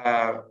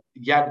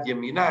 yad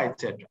yamina,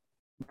 etc.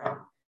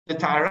 Now, the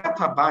Taharat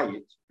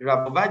HaBayit,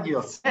 Rav Ovadia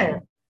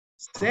Yosef,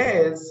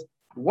 says,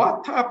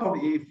 what type of,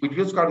 if we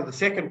just go to the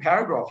second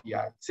paragraph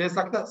here, it says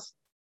like this: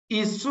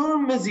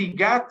 Isur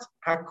mezigat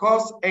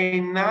hakos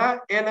eina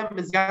ela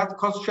mezigat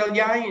kos shel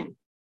yayin.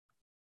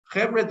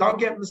 Chevre, don't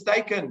get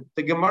mistaken.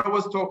 The Gemara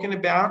was talking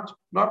about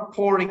not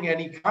pouring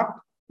any cup,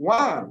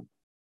 wine.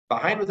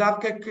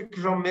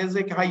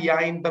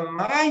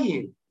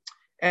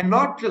 And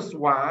not just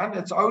wine,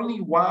 it's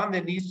only wine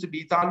that needs to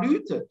be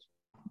diluted.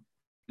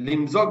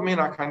 למזוג מן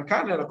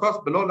הקנקן אל הכוס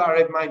בלא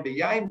לערב מים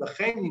ביין,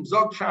 וכן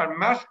למזוג שאר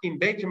משקים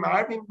בין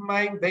שמערבים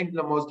מים בין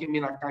למוזגים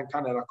מן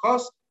הקנקן אל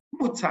הכוס,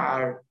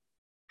 מותר.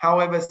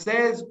 However,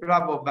 says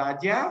Rav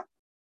Ovadia,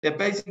 that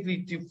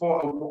basically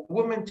for a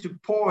woman to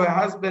pour her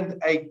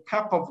husband a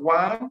cup of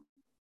wine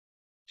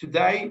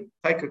today,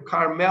 take a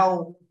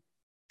Carmel,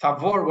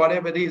 Tavor,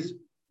 whatever it is,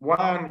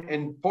 wine,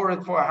 and pour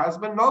it for her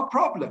husband, no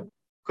problem,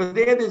 because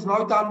there's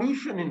no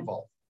dilution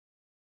involved.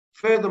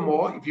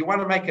 Furthermore, if you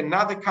want to make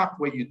another cup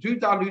where you do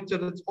dilute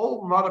it, it's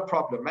all not a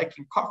problem.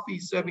 Making coffee,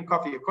 serving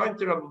coffee, according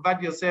to Rav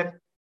Ovadia Yosef,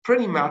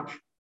 pretty much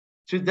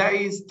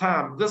today's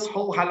time, this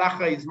whole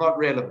halacha is not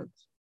relevant.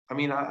 I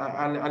mean,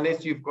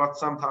 unless you've got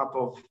some type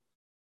of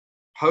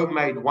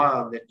homemade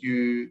wine that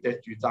you're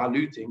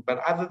diluting, but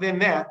other than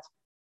that,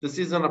 this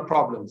isn't a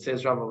problem,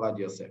 says Rav Ovadia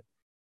Yosef.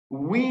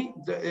 We,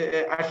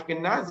 the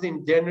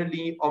Ashkenazim,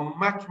 generally are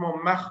much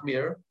more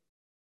machmir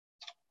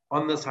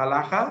on this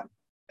halacha,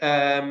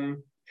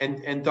 and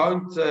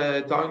don't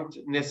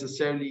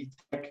necessarily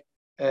take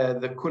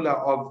the kula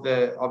of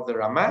the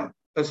Rama,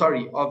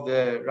 of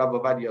the Rav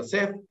Ovadia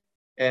Yosef,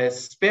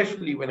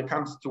 especially when it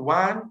comes to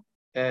wine.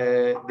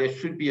 There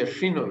should be a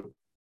shinoi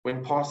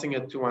when passing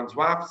it to one's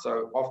wife.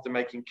 So after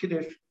making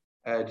kiddush,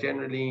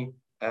 generally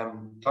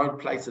don't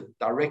place it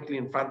directly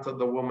in front of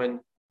the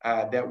woman.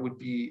 That would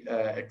be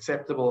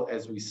acceptable,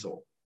 as we saw.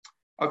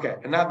 Okay,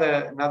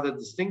 another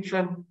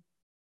distinction: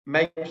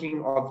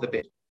 making of the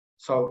bed.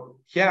 So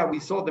here we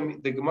saw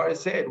the Gemara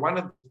said one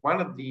of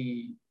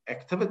the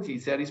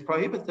activities that is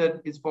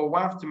prohibited is for a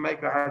wife to make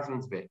her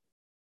husband's bed.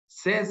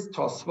 Says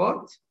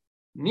Tosfot,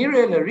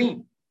 Nire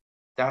Lari,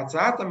 that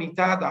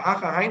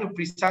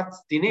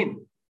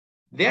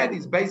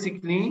is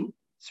basically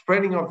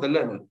spreading of the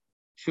linen.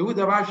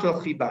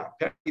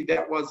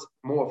 That was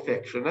more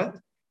affectionate.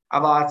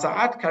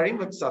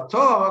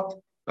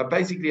 But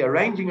basically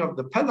arranging of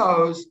the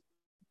pillows,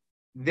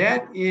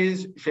 that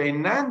is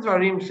Sheinan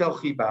Dvarim Shel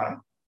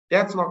Chiba.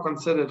 That's not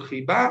considered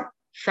chiba.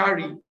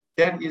 Shari,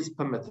 that is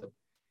permitted.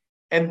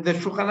 And the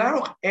Shulchan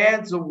Aruch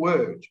adds a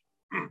word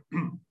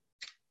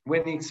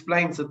when he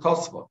explains the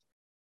Tosfot,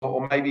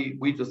 or maybe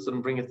we just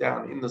didn't bring it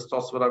down in this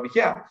Tosfot over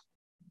here.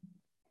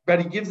 But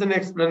he gives an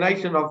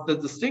explanation of the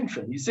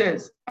distinction. He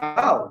says,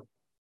 Al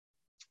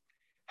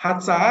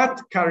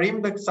Hatzaat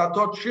Karim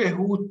Beksatot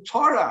Shehu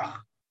Torach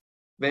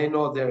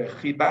Ve'no Derech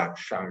Chiba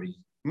Shari,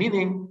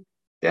 meaning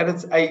that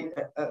it's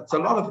a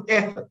lot of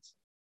effort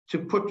to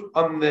put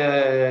on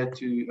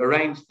to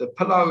arrange the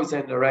pillows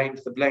and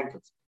arrange the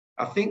blankets.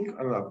 I think,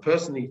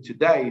 personally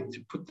today,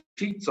 to put the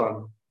sheets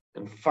on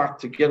and fight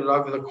to get it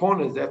over the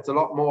corners, that's a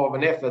lot more of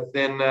an effort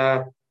than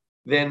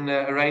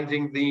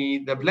arranging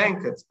the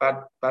blankets.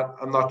 But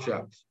I'm not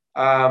sure.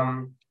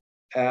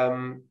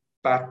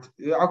 But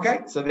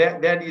okay, so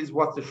that is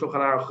what the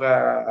Shulchan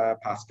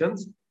Aruch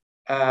paskins.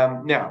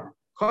 Now,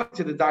 according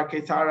to the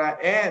Darkei Tara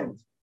and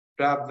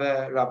Rav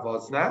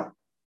Wosner,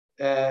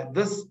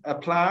 this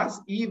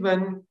applies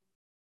even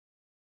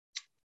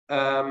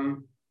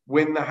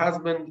when the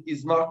husband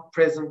is not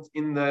present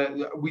in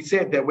we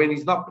said that when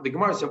he's not, the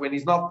Gemara said when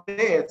he's not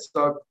there, it's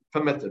not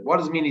permitted. What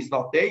does it mean he's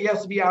not there? He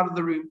has to be out of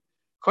the room.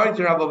 According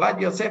to Rav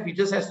Ovadia Yosef, he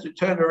just has to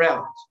turn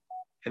around,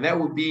 and that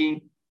would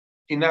be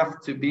enough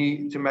to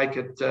make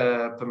it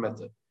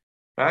permitted,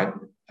 right?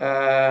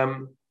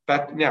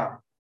 But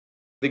now,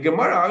 the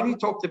Gemara only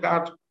talked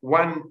about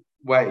one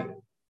way,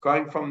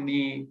 going from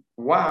the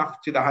wife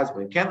to the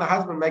husband. Can the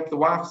husband make the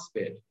wife's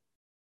bed?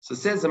 So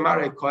says the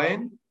Mare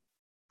Kohen,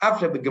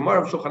 after the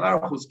Gemara of Shulchan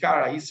Aruch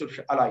Huzkar Isur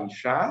ala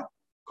Isha,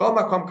 Kol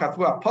Makom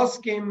Katvu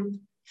Poskim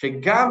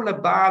Shegam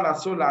LeBaal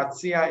Asur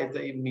LaTzia Et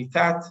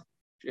Mitata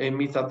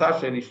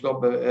Shel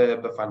Ishlo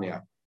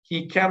Befanea.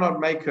 He cannot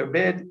make her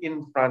bed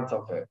in front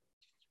of her.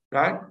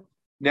 Right?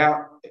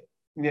 Now,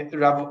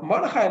 Rav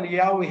Mordechai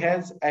Eliyahu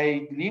has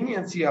a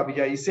leniency over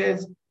here. He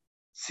says,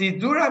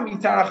 Sidura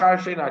mitarach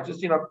arshena,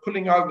 just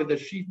pulling over the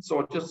sheets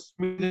or just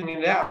smoothing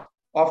it out.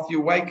 after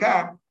you wake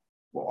up,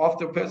 or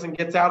after a person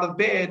gets out of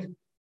bed,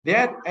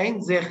 that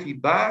ain't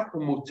zechiba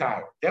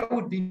umutar. That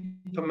would be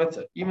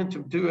permitted. Even to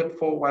do it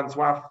for one's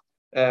wife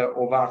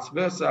or vice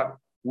versa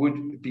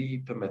would be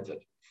permitted.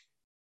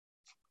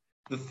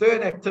 The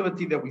third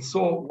activity that we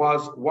saw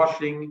was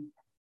washing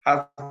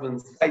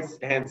husband's face,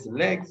 hands, and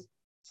legs.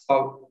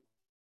 So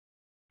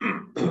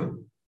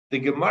the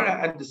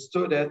Gemara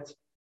understood it,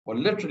 or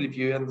literally, if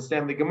you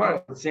understand the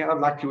Gemara, it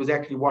sounds like she was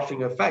actually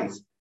washing her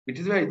face, which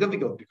is very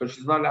difficult because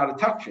she's not allowed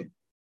to touch it.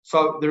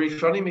 So the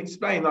Rishonim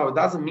explain, no, it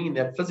doesn't mean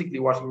that physically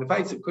washing the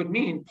face. It could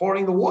mean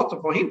pouring the water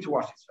for him to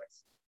wash his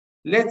face.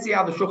 Let's see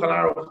how the Shulchan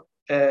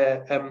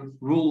Aruch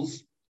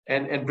rules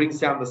and brings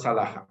down the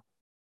Salacha.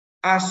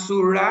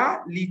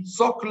 Asura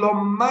litzok lo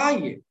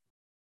mayim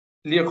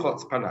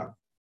lirchotz panav.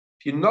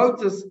 If you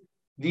notice,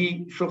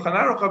 the Shulchan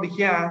Aruch over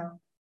here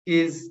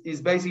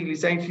is basically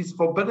saying she's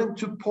forbidden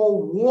to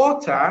pour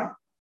water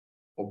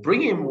or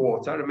bring him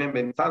water. Remember,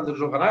 in times of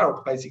Shulchan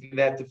Aruch, basically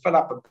they had to fill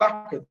up a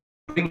bucket,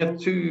 bring it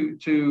to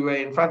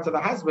in front of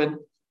the husband,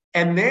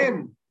 and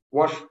then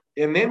wash.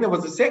 And then there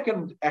was a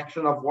second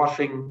action of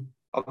washing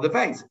of the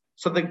face.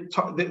 So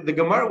the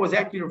Gemara was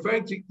actually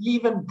referring to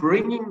even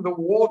bringing the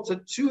water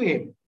to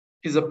him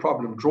is a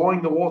problem.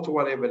 Drawing the water,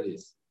 whatever it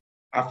is.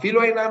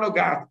 Even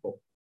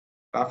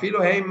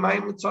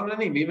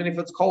if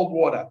it's cold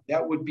water,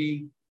 that would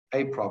be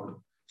a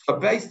problem. So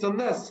based on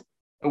this,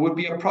 it would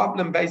be a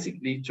problem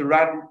basically to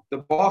run the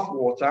bath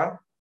water,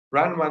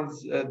 run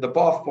the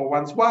bath for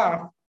one's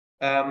wife,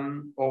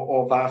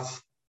 or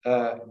vice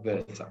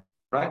versa,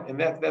 right? And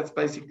that's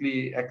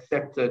basically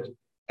accepted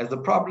as a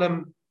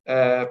problem,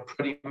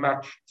 pretty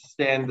much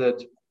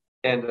standard.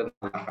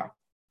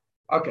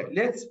 Okay,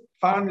 let's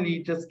finally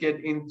just get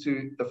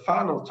into the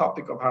final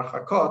topic of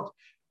Harchakot,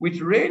 which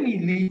really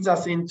leads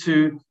us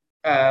into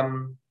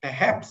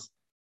perhaps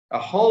a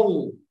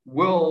whole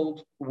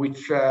world,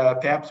 which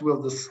perhaps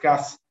we'll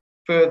discuss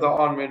further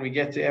on when we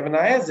get to Even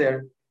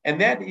HaEzer, and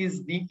that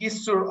is the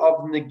Issur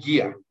of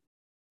Negia.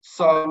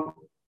 So,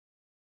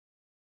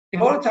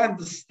 in order to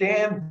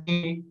understand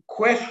the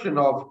question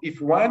of if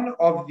one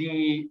of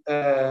the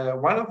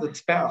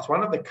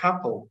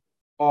couple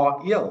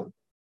are ill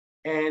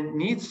and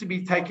needs to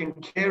be taken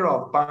care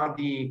of by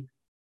the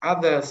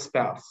other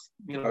spouse,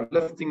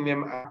 lifting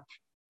them up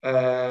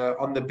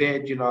on the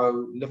bed,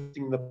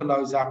 lifting the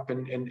pillows up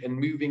and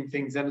moving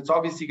things, and it's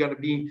obviously going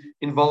to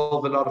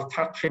involve a lot of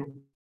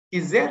touching.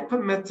 Is that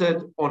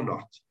permitted or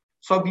not?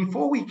 So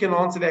before we can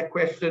answer that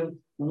question,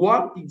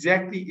 what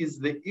exactly is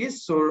the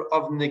Issur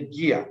of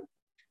Negia?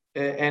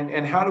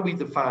 And how do we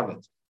define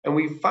it? And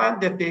we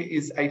find that there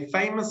is a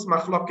famous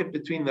machloket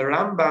between the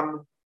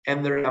Rambam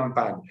and the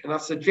Ramban. And I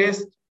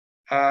suggest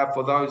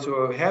for those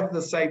who have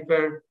the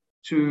Sefer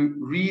to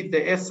read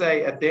the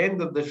essay at the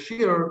end of the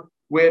Shir,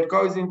 where it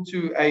goes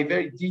into a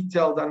very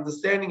detailed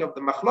understanding of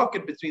the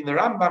machloket between the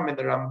Rambam and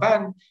the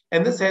Ramban.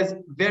 And this has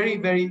very,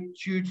 very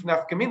huge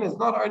nafkaminas,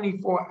 not only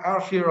for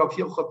our Shir of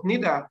Hilchot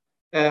Nida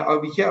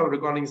over here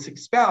regarding sick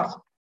spouse,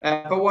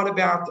 but what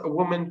about a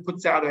woman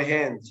puts out her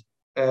hand?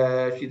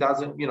 She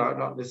doesn't,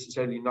 not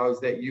necessarily knows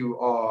that you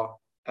are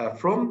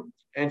from,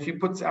 and she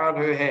puts out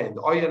her hand.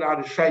 Are you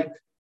allowed to shake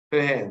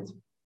her hand?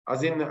 I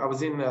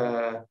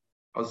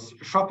was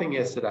shopping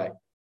yesterday,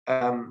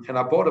 and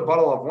I bought a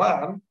bottle of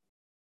wine,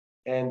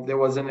 and there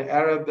was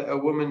a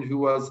woman who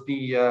was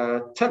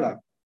the tiller.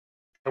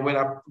 And when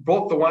I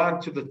brought the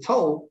wine to the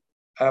till,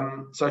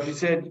 so she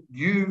said,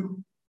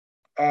 you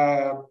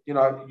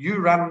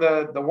run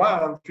the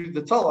wine through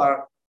the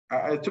till.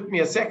 It took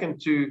me a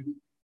second to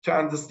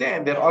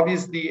understand that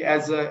obviously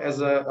as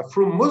a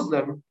frum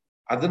Muslim,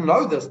 I didn't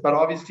know this, but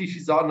obviously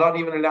she's not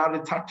even allowed to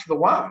touch the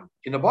wine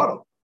in a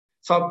bottle.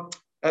 So,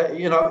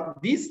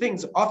 these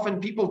things often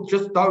people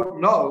just don't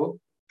know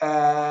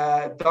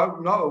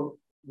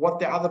what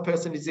the other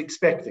person is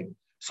expecting.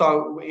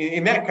 So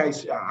in that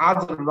case, I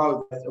didn't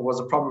know that it was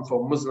a problem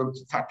for a Muslim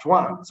to touch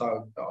wine.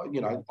 So,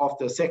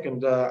 after a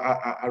second,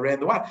 I ran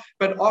the wine.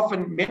 But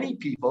often many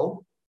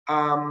people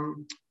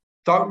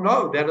don't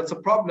know that it's a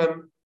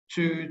problem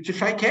to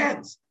shake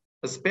hands,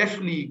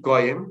 especially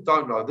Goyim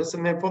don't know this.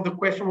 And therefore the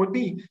question would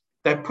be,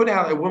 a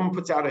woman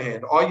puts out her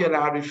hand, are you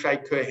allowed to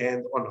shake her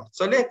hand or not?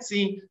 So let's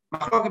see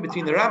machloket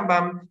between the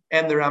Rambam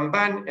and the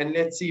Ramban, and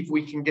let's see if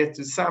we can get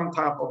to some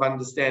type of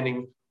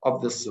understanding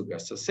of this sugya.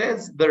 So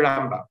says the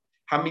Rambam,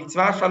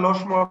 HaMitzvah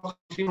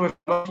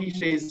 353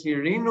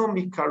 שהזהירינו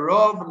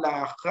מקרוב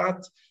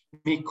לאחת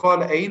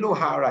מכל אלו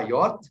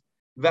העריות,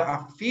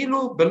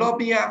 ואפילו בלא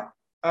ביאה.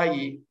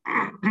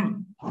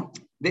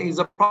 There is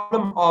a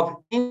problem of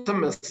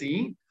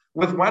intimacy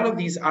with one of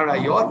these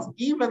arayot,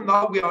 even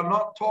though we are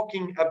not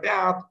talking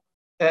about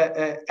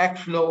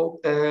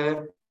actual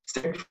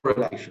sexual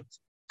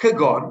relations.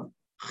 Kagon,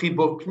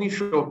 chibuk,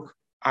 nishuk,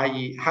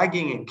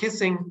 hugging and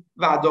kissing,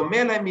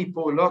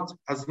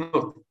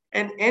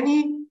 and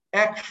any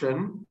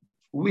action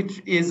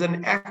which is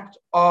an act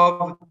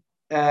of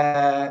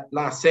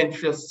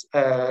licentiousness.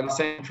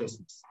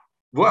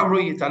 The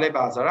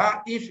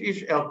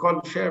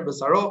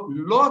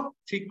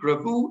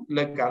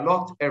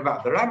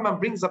Rambam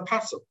brings a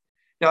pasuk.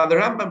 Now, the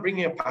Rambam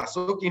bringing a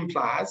pasuk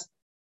implies,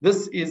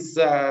 this is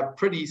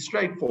pretty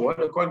straightforward,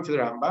 according to the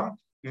Rambam,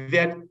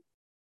 that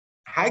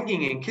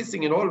hugging and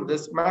kissing and all of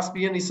this must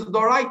be an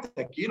Isudoraita.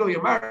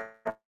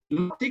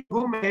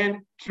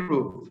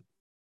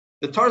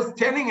 The Torah is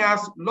telling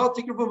us, Lo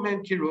tikruvu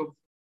men kiruv.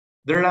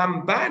 The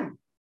Ramban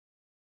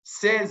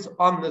says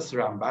on this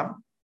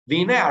Rambam,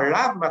 the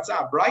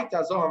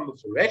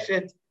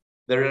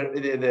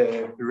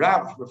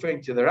Rav,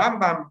 referring to the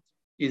Rambam,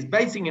 is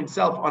basing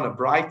himself on a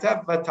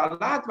Braita.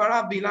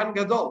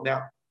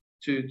 Now,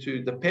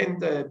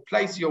 to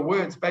place your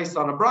words based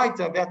on a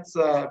Braita,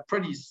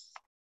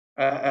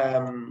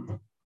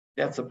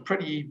 that's a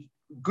pretty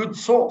good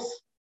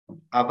source.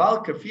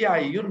 Aval kafia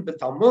ayun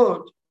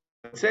betalmud,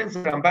 says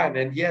Ramban,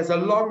 and he has a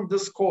long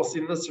discourse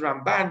in this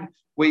Ramban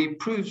where he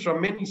proves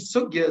from many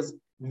sugyas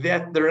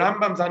that the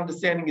Rambam's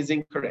understanding is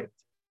incorrect.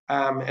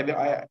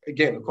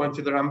 Again, according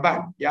to the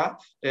Ramban,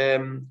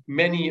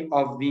 many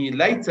of the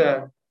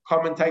later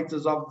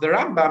commentators of the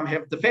Rambam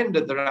have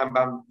defended the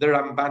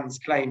Ramban's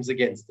claims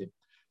against him.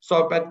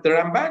 So, but the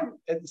Ramban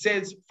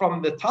says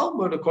from the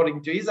Talmud,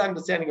 according to his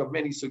understanding of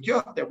many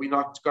sugyot that we're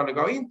not going to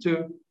go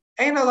into,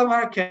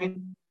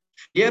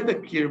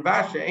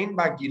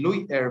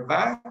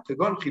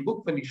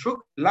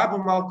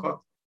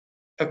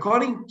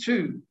 according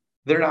to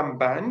the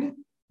Ramban,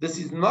 this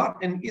is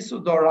not an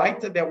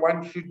Isudoraita that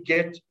one should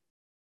get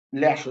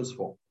lashes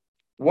for.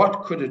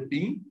 What could it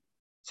be?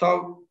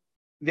 So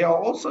there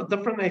are also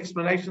different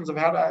explanations of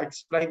how to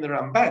explain the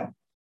Ramban.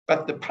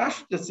 But the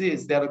pashtus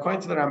is that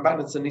according to the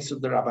Ramban, it's an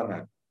Isud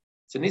Rabbanan.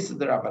 It's an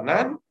Isud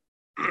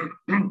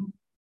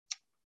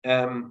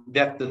Rabbanan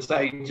that the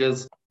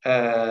sages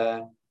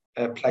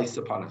placed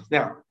upon us.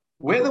 Now,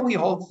 whether we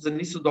hold it's an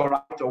Isud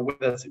Doraita or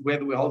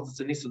whether we hold it's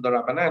an Isud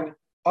Rabbanan,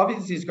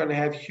 obviously is going to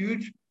have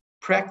huge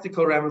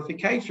practical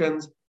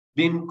ramifications.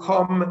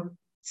 Bimkom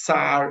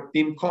tsar,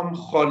 bimkom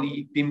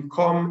choli,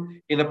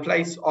 bimkom in a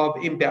place of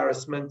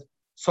embarrassment.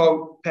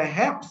 So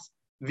perhaps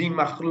the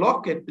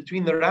machloket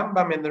between the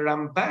Rambam and the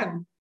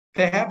Ramban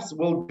perhaps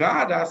will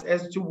guide us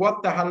as to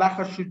what the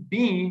halacha should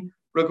be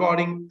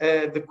regarding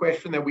the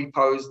question that we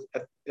posed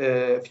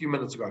a few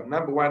minutes ago.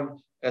 Number one,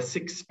 a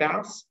sick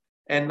spouse.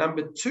 And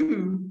number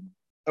two,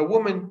 a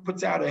woman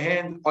puts out her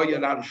hand, are you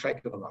allowed to shake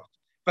it or not?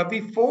 But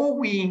before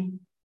we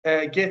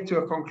get to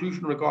a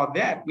conclusion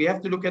regarding that, we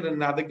have to look at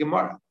another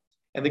Gemara.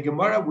 And the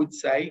Gemara would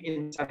say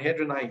in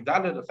Sanhedrin Ayin,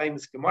 the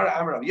famous Gemara,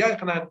 Amar Rabbi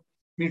Yochanan,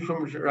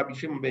 Mishum Rabbi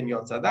Shimon ben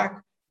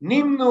Yotzadak,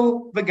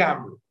 Nimnu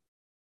v'gamru.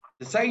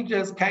 The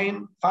sages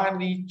came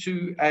finally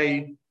to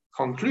a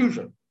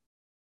conclusion.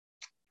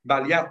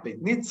 Baliat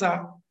Beit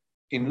Nitza,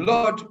 in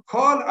Lod,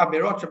 Kol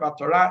Averot Shabbat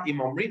Torah, Im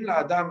Omrin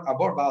LaAdam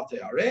Abor Bal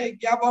Te'areg,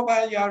 Yabor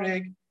Bal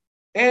Yareg.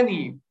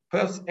 Any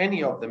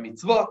of the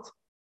mitzvot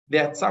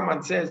that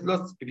someone says,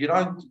 look, if you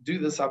don't do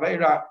this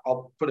Aveira,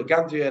 I'll put a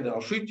gun to your head and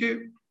I'll shoot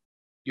you.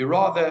 You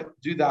rather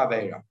do the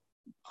Aveira.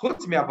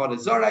 Chutz mi'avodah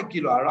zara,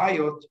 gilu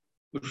arayot,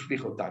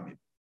 u'shfichut damim.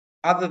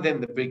 Other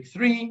than the big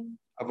three,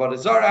 avodah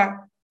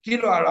zara,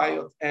 gilu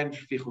arayot, and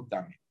shfichut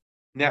damim.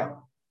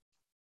 Now,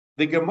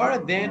 the Gemara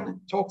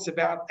then talks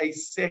about a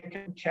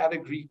second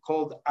category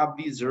called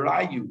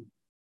avizrayu,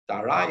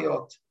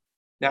 darayot.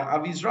 Now,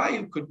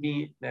 avizrayu could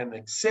be an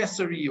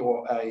accessory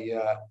or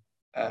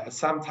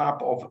some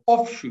type of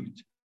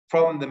offshoot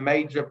from the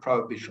major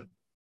prohibition.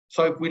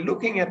 So if we're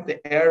looking at the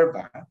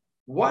erba,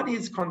 what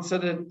is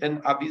considered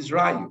an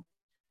avizrayu?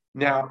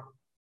 Now,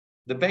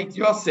 the Beit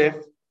Yosef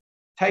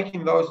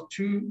taking those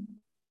two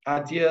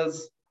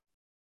ideas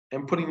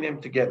and putting them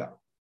together.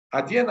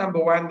 Idea number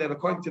one, that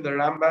according to the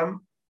Rambam,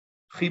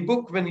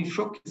 chibuk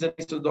v'nishuk is an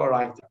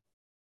isudoraita.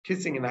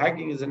 Kissing and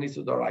hugging is an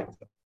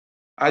isudoraita.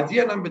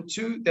 Idea number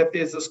two, that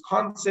there's this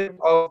concept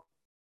of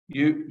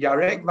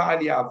yareg v'al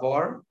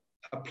yavor,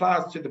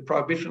 applies to the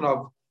prohibition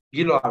of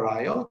gilu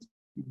arayot.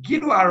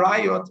 Gilu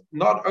arayot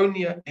not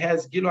only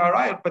has gilu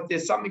arayot, but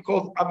there's something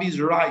called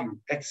avizrayu,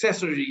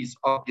 accessories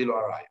of gilu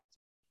arayot.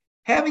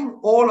 Having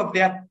all of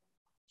that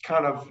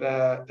kind of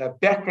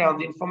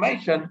background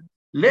information,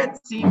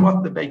 let's see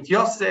what the Beit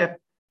Yosef,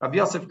 Rav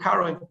Yosef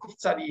Karo and Kuf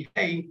Tzadi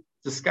Hey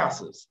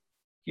discusses.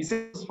 He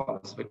says as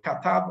follows: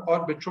 "V'katav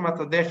od b'Trumat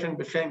Hadeshen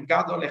b'Shem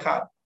Gadol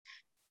Echad."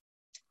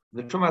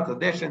 The Trumat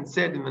Hadeshen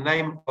said in the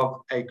name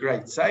of a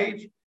great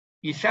sage,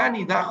 Isha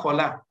nida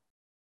chola,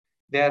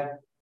 that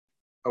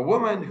a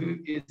woman who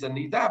is a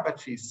nida but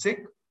she's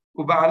sick,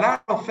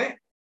 u'ba'ala rofeh,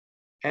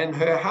 and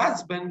her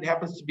husband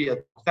happens to be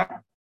a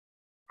doctor.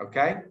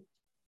 Okay.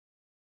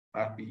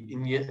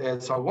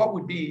 So what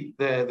would be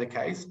the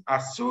case?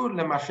 Asur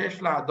lemashesh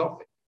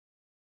la'adofek,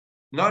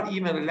 not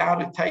even allowed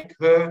to take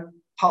her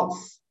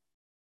pulse.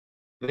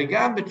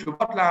 V'gam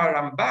b'tshuvot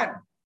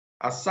la'Ramban,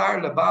 asar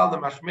lebal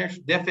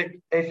lemashmesh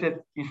defek eshet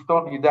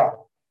ishtot nida.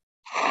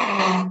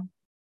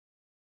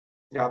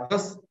 Now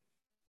this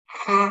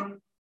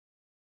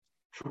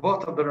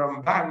Shuvot of the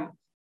Ramban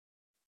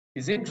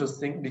is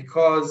interesting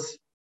because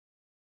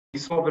we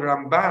saw the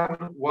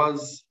Ramban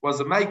was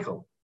a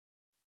Mekel.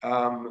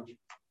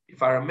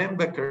 If I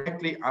remember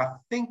correctly, I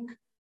think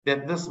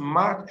that this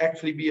might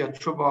actually be a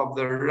tshuva of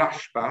the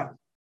Rashba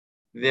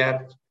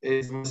that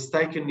is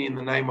mistakenly in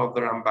the name of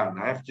the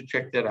Ramban. I have to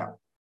check that out.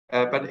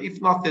 But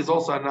if not, there's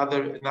also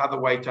another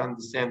way to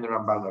understand the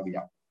Ramban over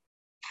here.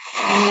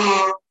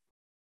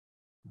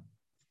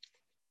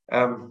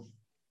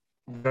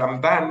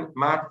 Ramban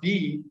might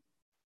be,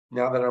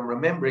 now that I'm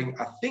remembering,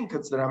 I think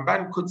it's the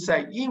Ramban could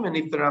say, even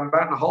if the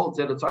Ramban holds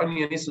that it's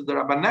only an Issa de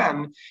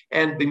Rabbanan,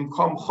 and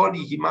Bimkom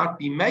Choli, he might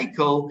be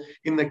Mekel,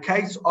 in the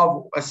case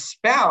of a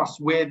spouse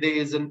where there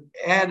is an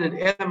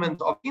added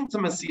element of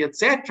intimacy,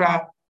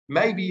 etc.,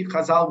 maybe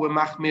Chazal were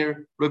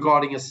Machmir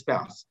regarding a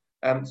spouse.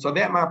 So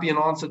that might be an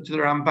answer to the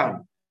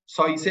Ramban.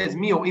 So he says,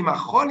 Mio ima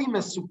choli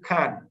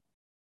mesukan.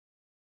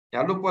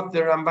 Now look what the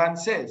Ramban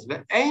says.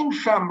 The Ein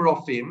Sham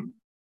Rofim,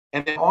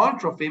 and there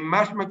aren't Rofim,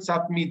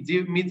 mashmaksat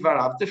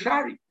midvarav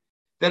teshari,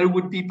 that it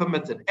would be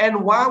permitted.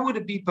 And why would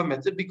it be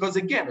permitted? Because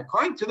again,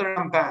 according to the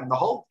Ramban, the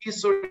whole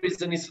Isur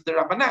is an Isur de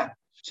Rabbanan.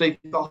 So if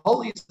the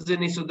whole Isur is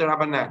an Isur de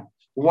Rabbanan,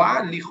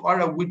 why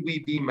lichora would we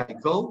be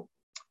Mekel?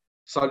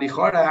 So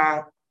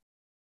lichora,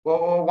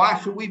 well, why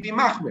should we be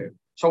Machmir?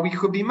 So we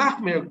could be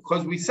Machmir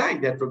because we say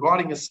that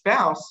regarding a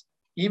spouse,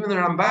 even the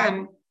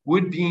Ramban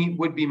would be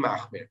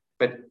Machmir.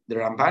 But the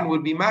Ramban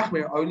would be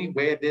Machmir only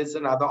where there's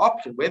another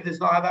option. Where there's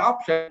no other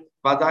option,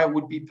 Vadai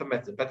would be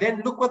permitted. But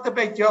then look what the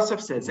Beit Yosef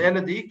says. The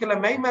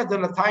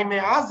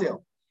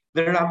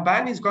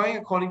Ramban is going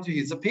according to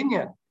his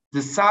opinion. The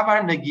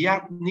Savar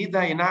Negiat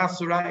Nida Ina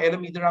Surah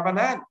Elami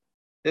Rabanan.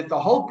 That the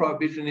whole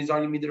prohibition is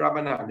only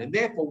midrabanan. And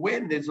therefore,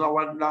 when there's no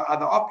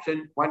other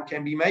option, one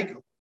can be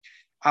Mekel.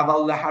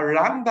 Aval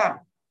laharambam,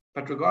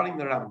 but regarding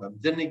the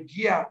Rambam, the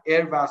negia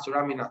erva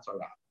asura min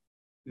Torah,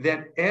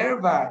 that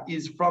erva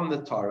is from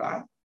the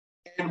Torah,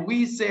 and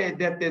we said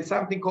that there's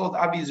something called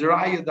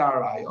avizraya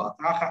darayot.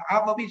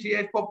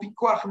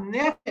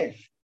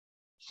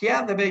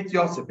 Here the Beit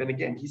Yosef, and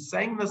again, he's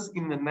saying this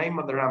in the name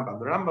of the Rambam.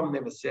 The Rambam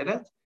never said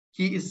it.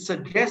 He is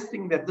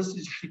suggesting that this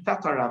is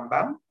shitat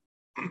Rambam.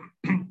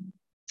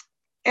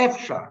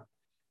 Efsha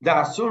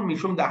da asur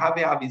mishum da have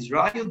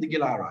avizraya the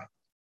gilaray.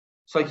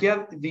 So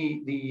here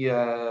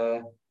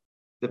the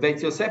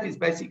Beit Yosef is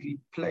basically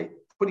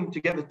putting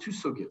together two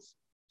sugyas.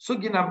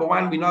 Sugya number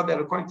one, we know that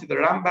according to the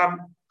Rambam,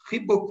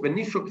 chibuk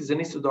v'nishuk is an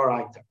issur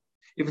d'oraita.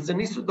 If it's an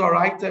issur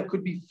d'oraita, it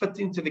could be fit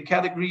into the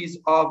categories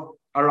of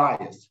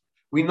arayas.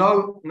 We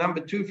know number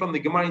two from the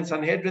Gemara in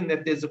Sanhedrin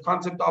that there's a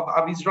concept of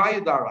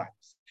avizraya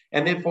d'arayas,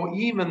 and therefore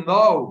even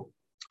though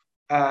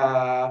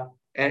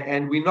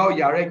and we know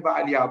Yarek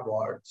Ba'al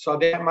Yabar, so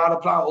that might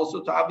apply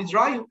also to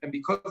Avizrayim. And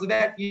because of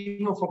that,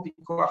 even for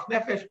Pikuach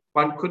Nefesh,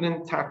 one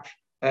couldn't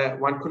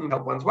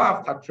help one's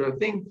wife touch her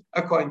thing,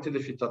 according to the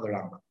Shita of the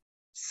Rambam.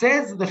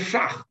 Says the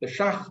Shach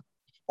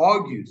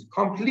argues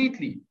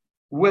completely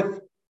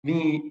with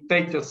the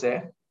Beit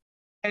Yosef,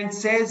 and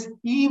says,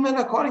 even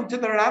according to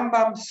the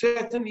Rambam,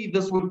 certainly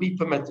this would be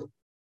permitted.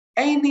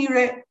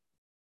 Einire,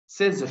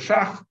 says the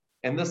Shach,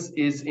 and this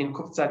is in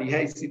Kuf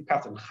Tzadihei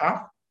Sivkat and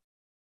Chaf,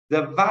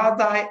 the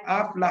Vadai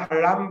af la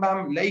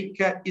Rambam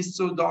leika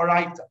isu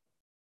d'oraita.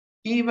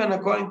 Even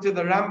according to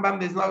the Rambam,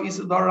 there's no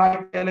isu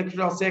d'oraita.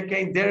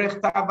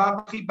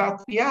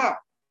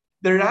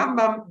 The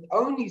Rambam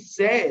only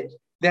said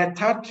that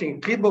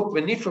touching chibuk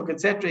v'nishuk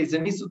etc. is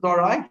an isu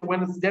d'oraita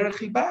when it's derech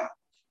chibah.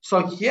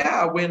 So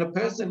here, when a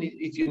person,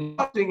 if you're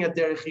not doing a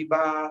derech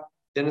chibah,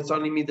 then it's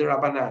only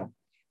midrabanan.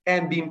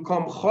 And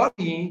bimkom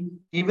choli,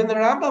 even the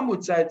Rambam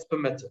would say it's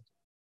permitted.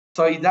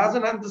 So he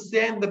doesn't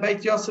understand the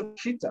Beit Yosef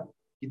Shita.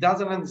 He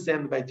doesn't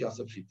understand the Beit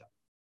Yosef Shita.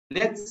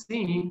 Let's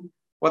see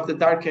what the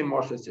Darkei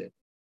Moshe said.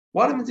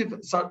 What happens if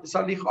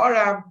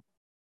Lichora,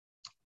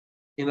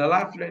 in a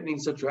life-threatening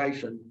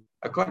situation,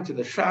 according to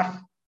the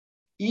Shach,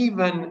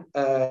 even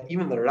the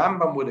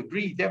Rambam would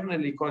agree,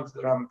 definitely according to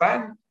the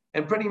Ramban,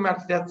 and pretty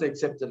much that's the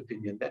accepted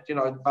opinion that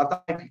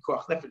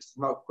there's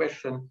no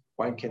question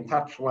one can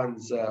touch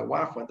one's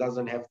wife. One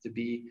doesn't have to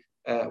be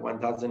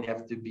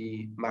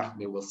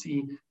machmir. We'll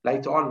see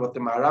later on what the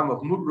Maharam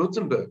of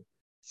Rothenburg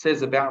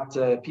says about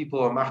people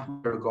who are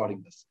machmir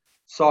regarding this.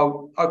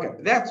 So, okay,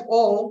 that's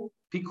all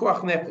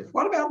pikuach nefesh.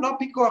 What about not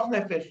pikuach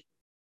nefesh?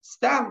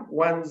 Stam,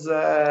 one's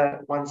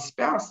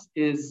spouse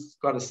is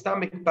got a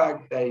stomach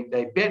bug.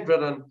 They're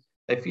bedridden.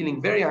 They're feeling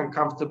very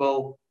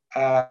uncomfortable.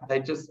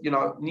 They just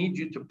need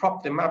you to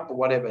prop them up or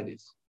whatever it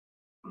is.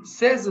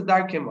 Says the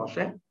Darkei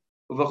Moshe,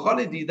 v'chol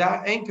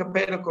edida ein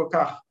kapela kol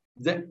kach.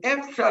 The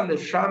efshar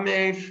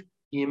l'shamesh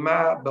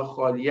ima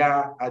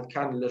b'cholya ad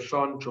kan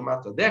leshon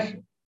chumat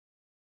hadeshen.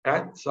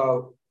 Right?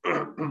 So,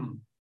 in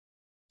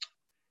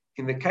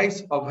the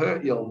case of her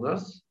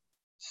illness,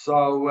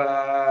 so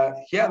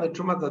here the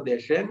chumat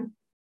hadeshen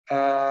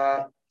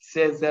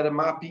says that it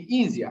might be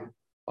easier.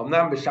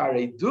 Omnam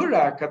b'sharei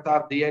dura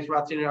katav diyesh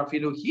matzin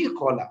afilu hi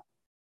chola.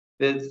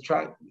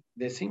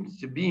 There seems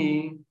to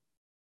be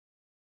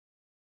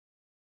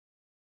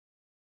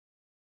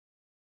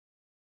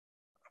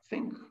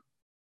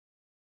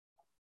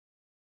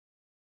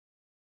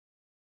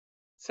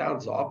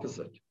sounds the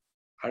opposite.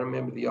 I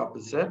remember the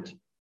opposite,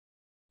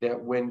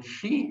 that when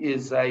she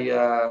is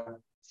a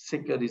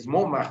sick, it is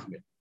more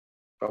machmir.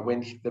 But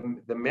when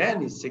the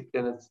man is sick,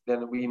 then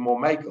we more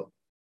makel.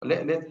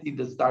 Let's see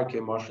this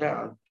Darkei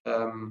Moshe.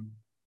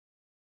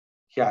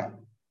 Yeah,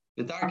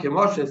 the Darkei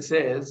Moshe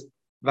says,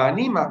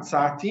 "Vani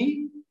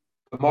matzati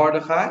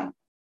Mordechai,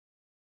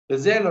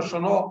 v'zeh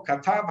loshono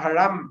katav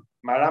Maram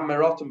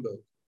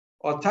Merotenberg.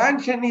 Otan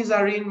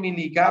shenizarin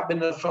miliga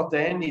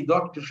b'nashotehen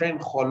nidot kshen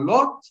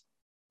cholot,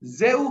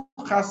 zeu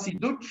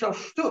chasidut shel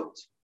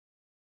shtut."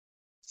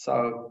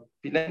 So,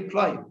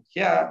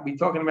 here we're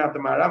talking about the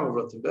Maram of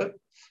Rotenberg.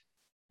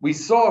 We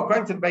saw,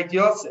 according to the Beit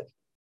Yosef,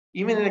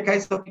 even in the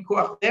case of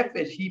Pikuach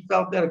Nefesh, he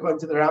felt that according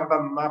to the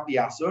Rambam Mapi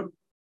Asur,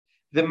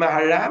 the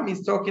Maharam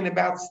is talking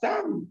about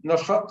Stam,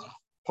 Noshot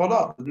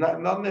Cholot,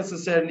 not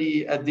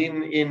necessarily a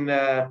din in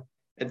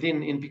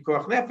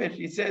Pikuach Nefesh.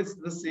 He says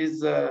this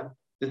is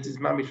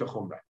Mamish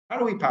Chumra. How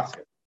do we pass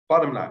it?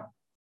 Bottom line.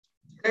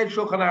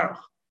 Shulchan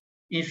Aruch.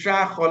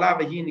 Isha chola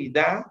v'hi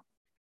nida,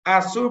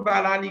 asur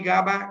ba'ala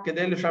nigaba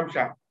kedei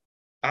l'shamsha.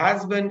 A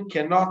husband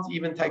cannot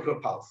even take her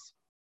pulse.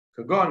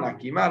 Any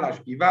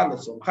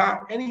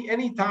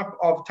type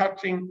of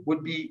touching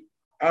would be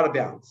out of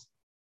bounds.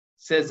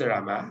 Says the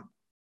Rama.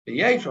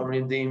 If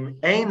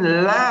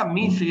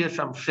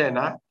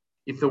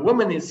the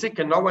woman is sick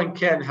and no one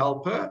can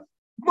help her,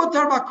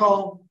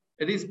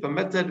 it is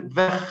permitted.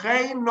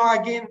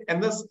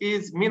 And this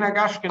is minhag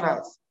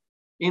Ashkenaz.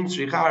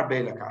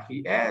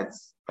 He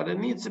adds, but it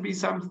needs to be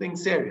something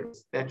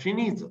serious that she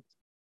needs it.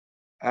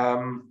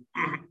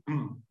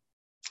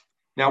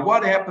 Now,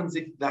 what happens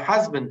if the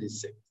husband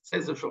is sick?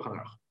 Says the Shulchan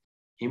Aruch.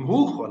 Im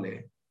hu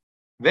chole,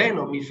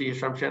 ve'lo mi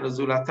sheyeshamsheno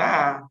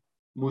zulata,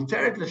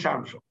 muteret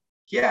l'shamsho.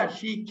 Yeah,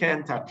 she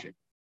can touch it.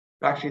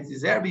 Rak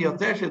shetizer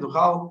biyoter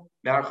sheduchal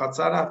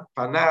me'archatzara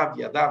panav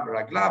yadav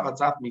raglav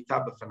atzat mita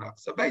b'fanav.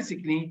 So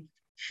basically,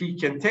 she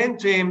can tend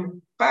to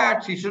him,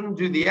 but she shouldn't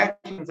do the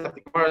actions that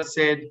the Gemara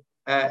said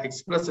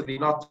explicitly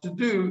not to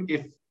do,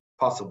 if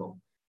possible.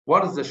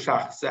 What does the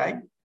Shach say?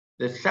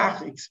 The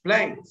Shach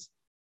explains.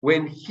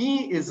 When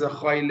he is a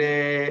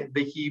choyle,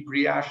 the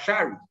Hebrew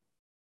shari.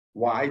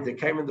 Why? They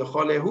came in the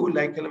cholehu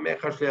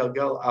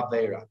girl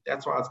avera.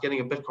 That's why I was getting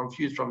a bit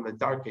confused from the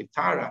Darkei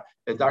Tara,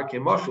 the Darkei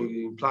Moshe.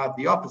 You implied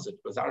the opposite,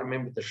 because I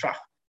remember the Shach.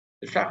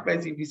 The Shach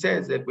basically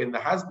says that when the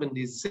husband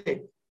is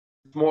sick,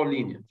 it's more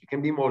lenient. It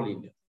can be more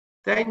lenient.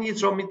 The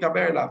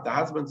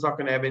husband's not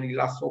going to have any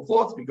lustful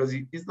thoughts because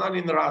he's not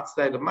in the right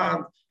state of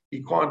mind.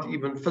 He can't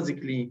even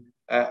physically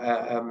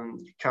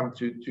come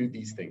to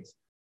these things.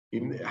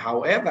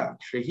 However,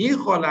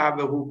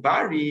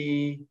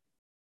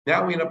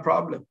 now we're in a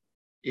problem.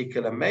 And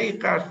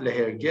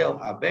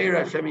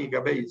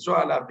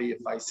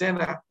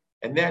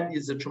that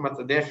is the Trumat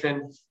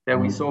Hadeshen that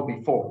we saw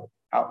before.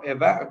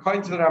 However,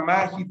 according to the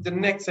Ramah, he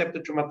didn't accept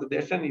the Trumat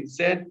Hadeshen. He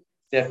said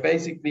that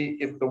basically,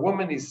 if the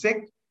woman is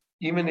sick,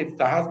 even if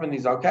the husband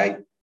is okay,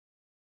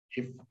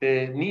 if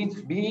there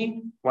needs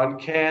be, one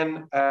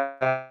can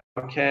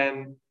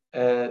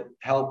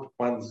help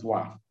one's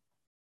wife.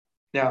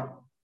 Now,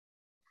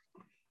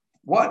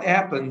 what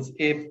happens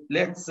if,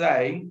 let's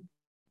say,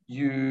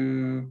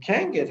 you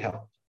can get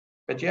help,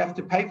 but you have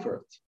to pay for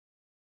it?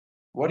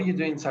 What do you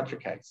do in such a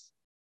case?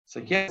 So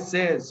here it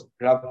says,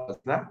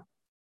 B'shut,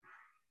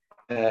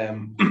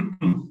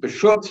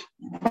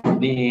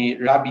 the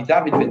Rabbi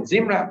David ben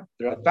Zimra,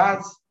 the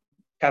Radbaz,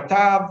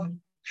 Katav,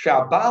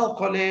 Shabal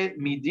Chole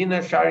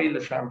Midina Shari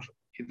L'Shamshu.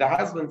 If the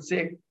husband's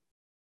sick,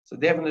 so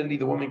definitely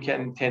the woman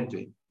can tend to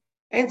him.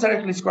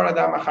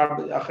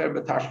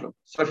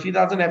 So she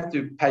doesn't have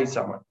to pay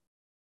someone.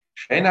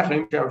 When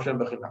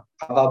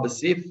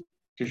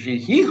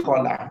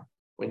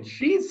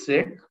she's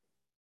sick,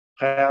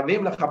 here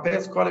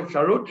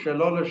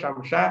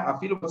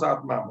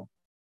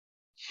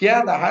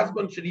the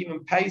husband should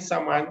even pay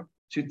someone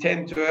to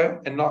tend to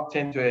her and not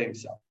tend to her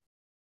himself.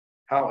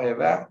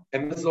 However,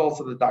 and this is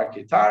also the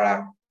Darkei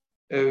Tara,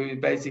 who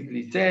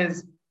basically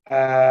says,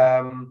 but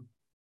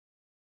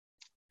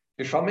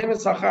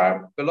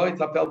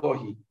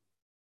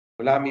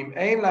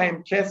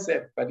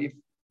if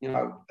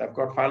they've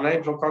got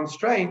financial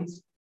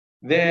constraints,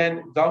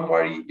 then don't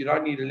worry, you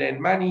don't need to lend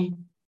money,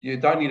 you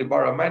don't need to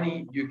borrow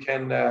money, you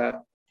can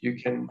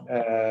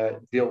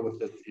deal with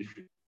this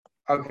issue.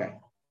 Okay.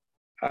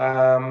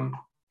 All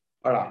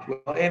right,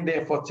 we'll end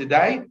there for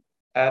today.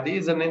 There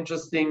is an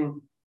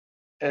interesting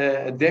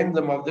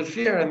addendum of the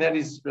shir, and that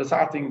is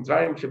reciting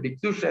Dvarim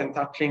Shebikdusha and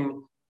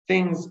touching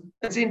things.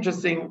 It's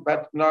interesting,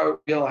 but no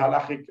real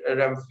halachic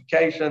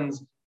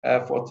ramifications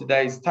for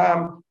today's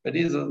time. But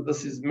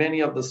this is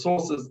many of the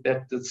sources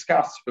that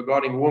discuss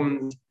regarding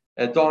women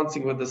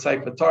dancing with the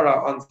Sefer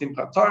Torah on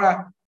Simchat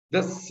Torah.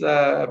 This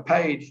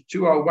page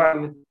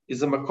 201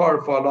 is a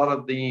makor for a lot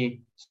of the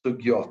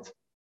sugyot.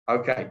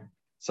 Okay,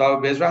 so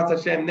Bezrat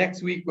Hashem,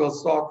 next week we'll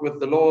start with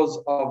the laws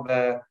of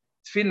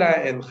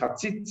tefillah and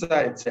chatzitza,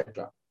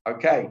 etc.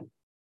 Okay,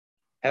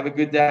 have a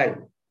good day.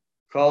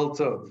 Kol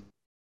tov.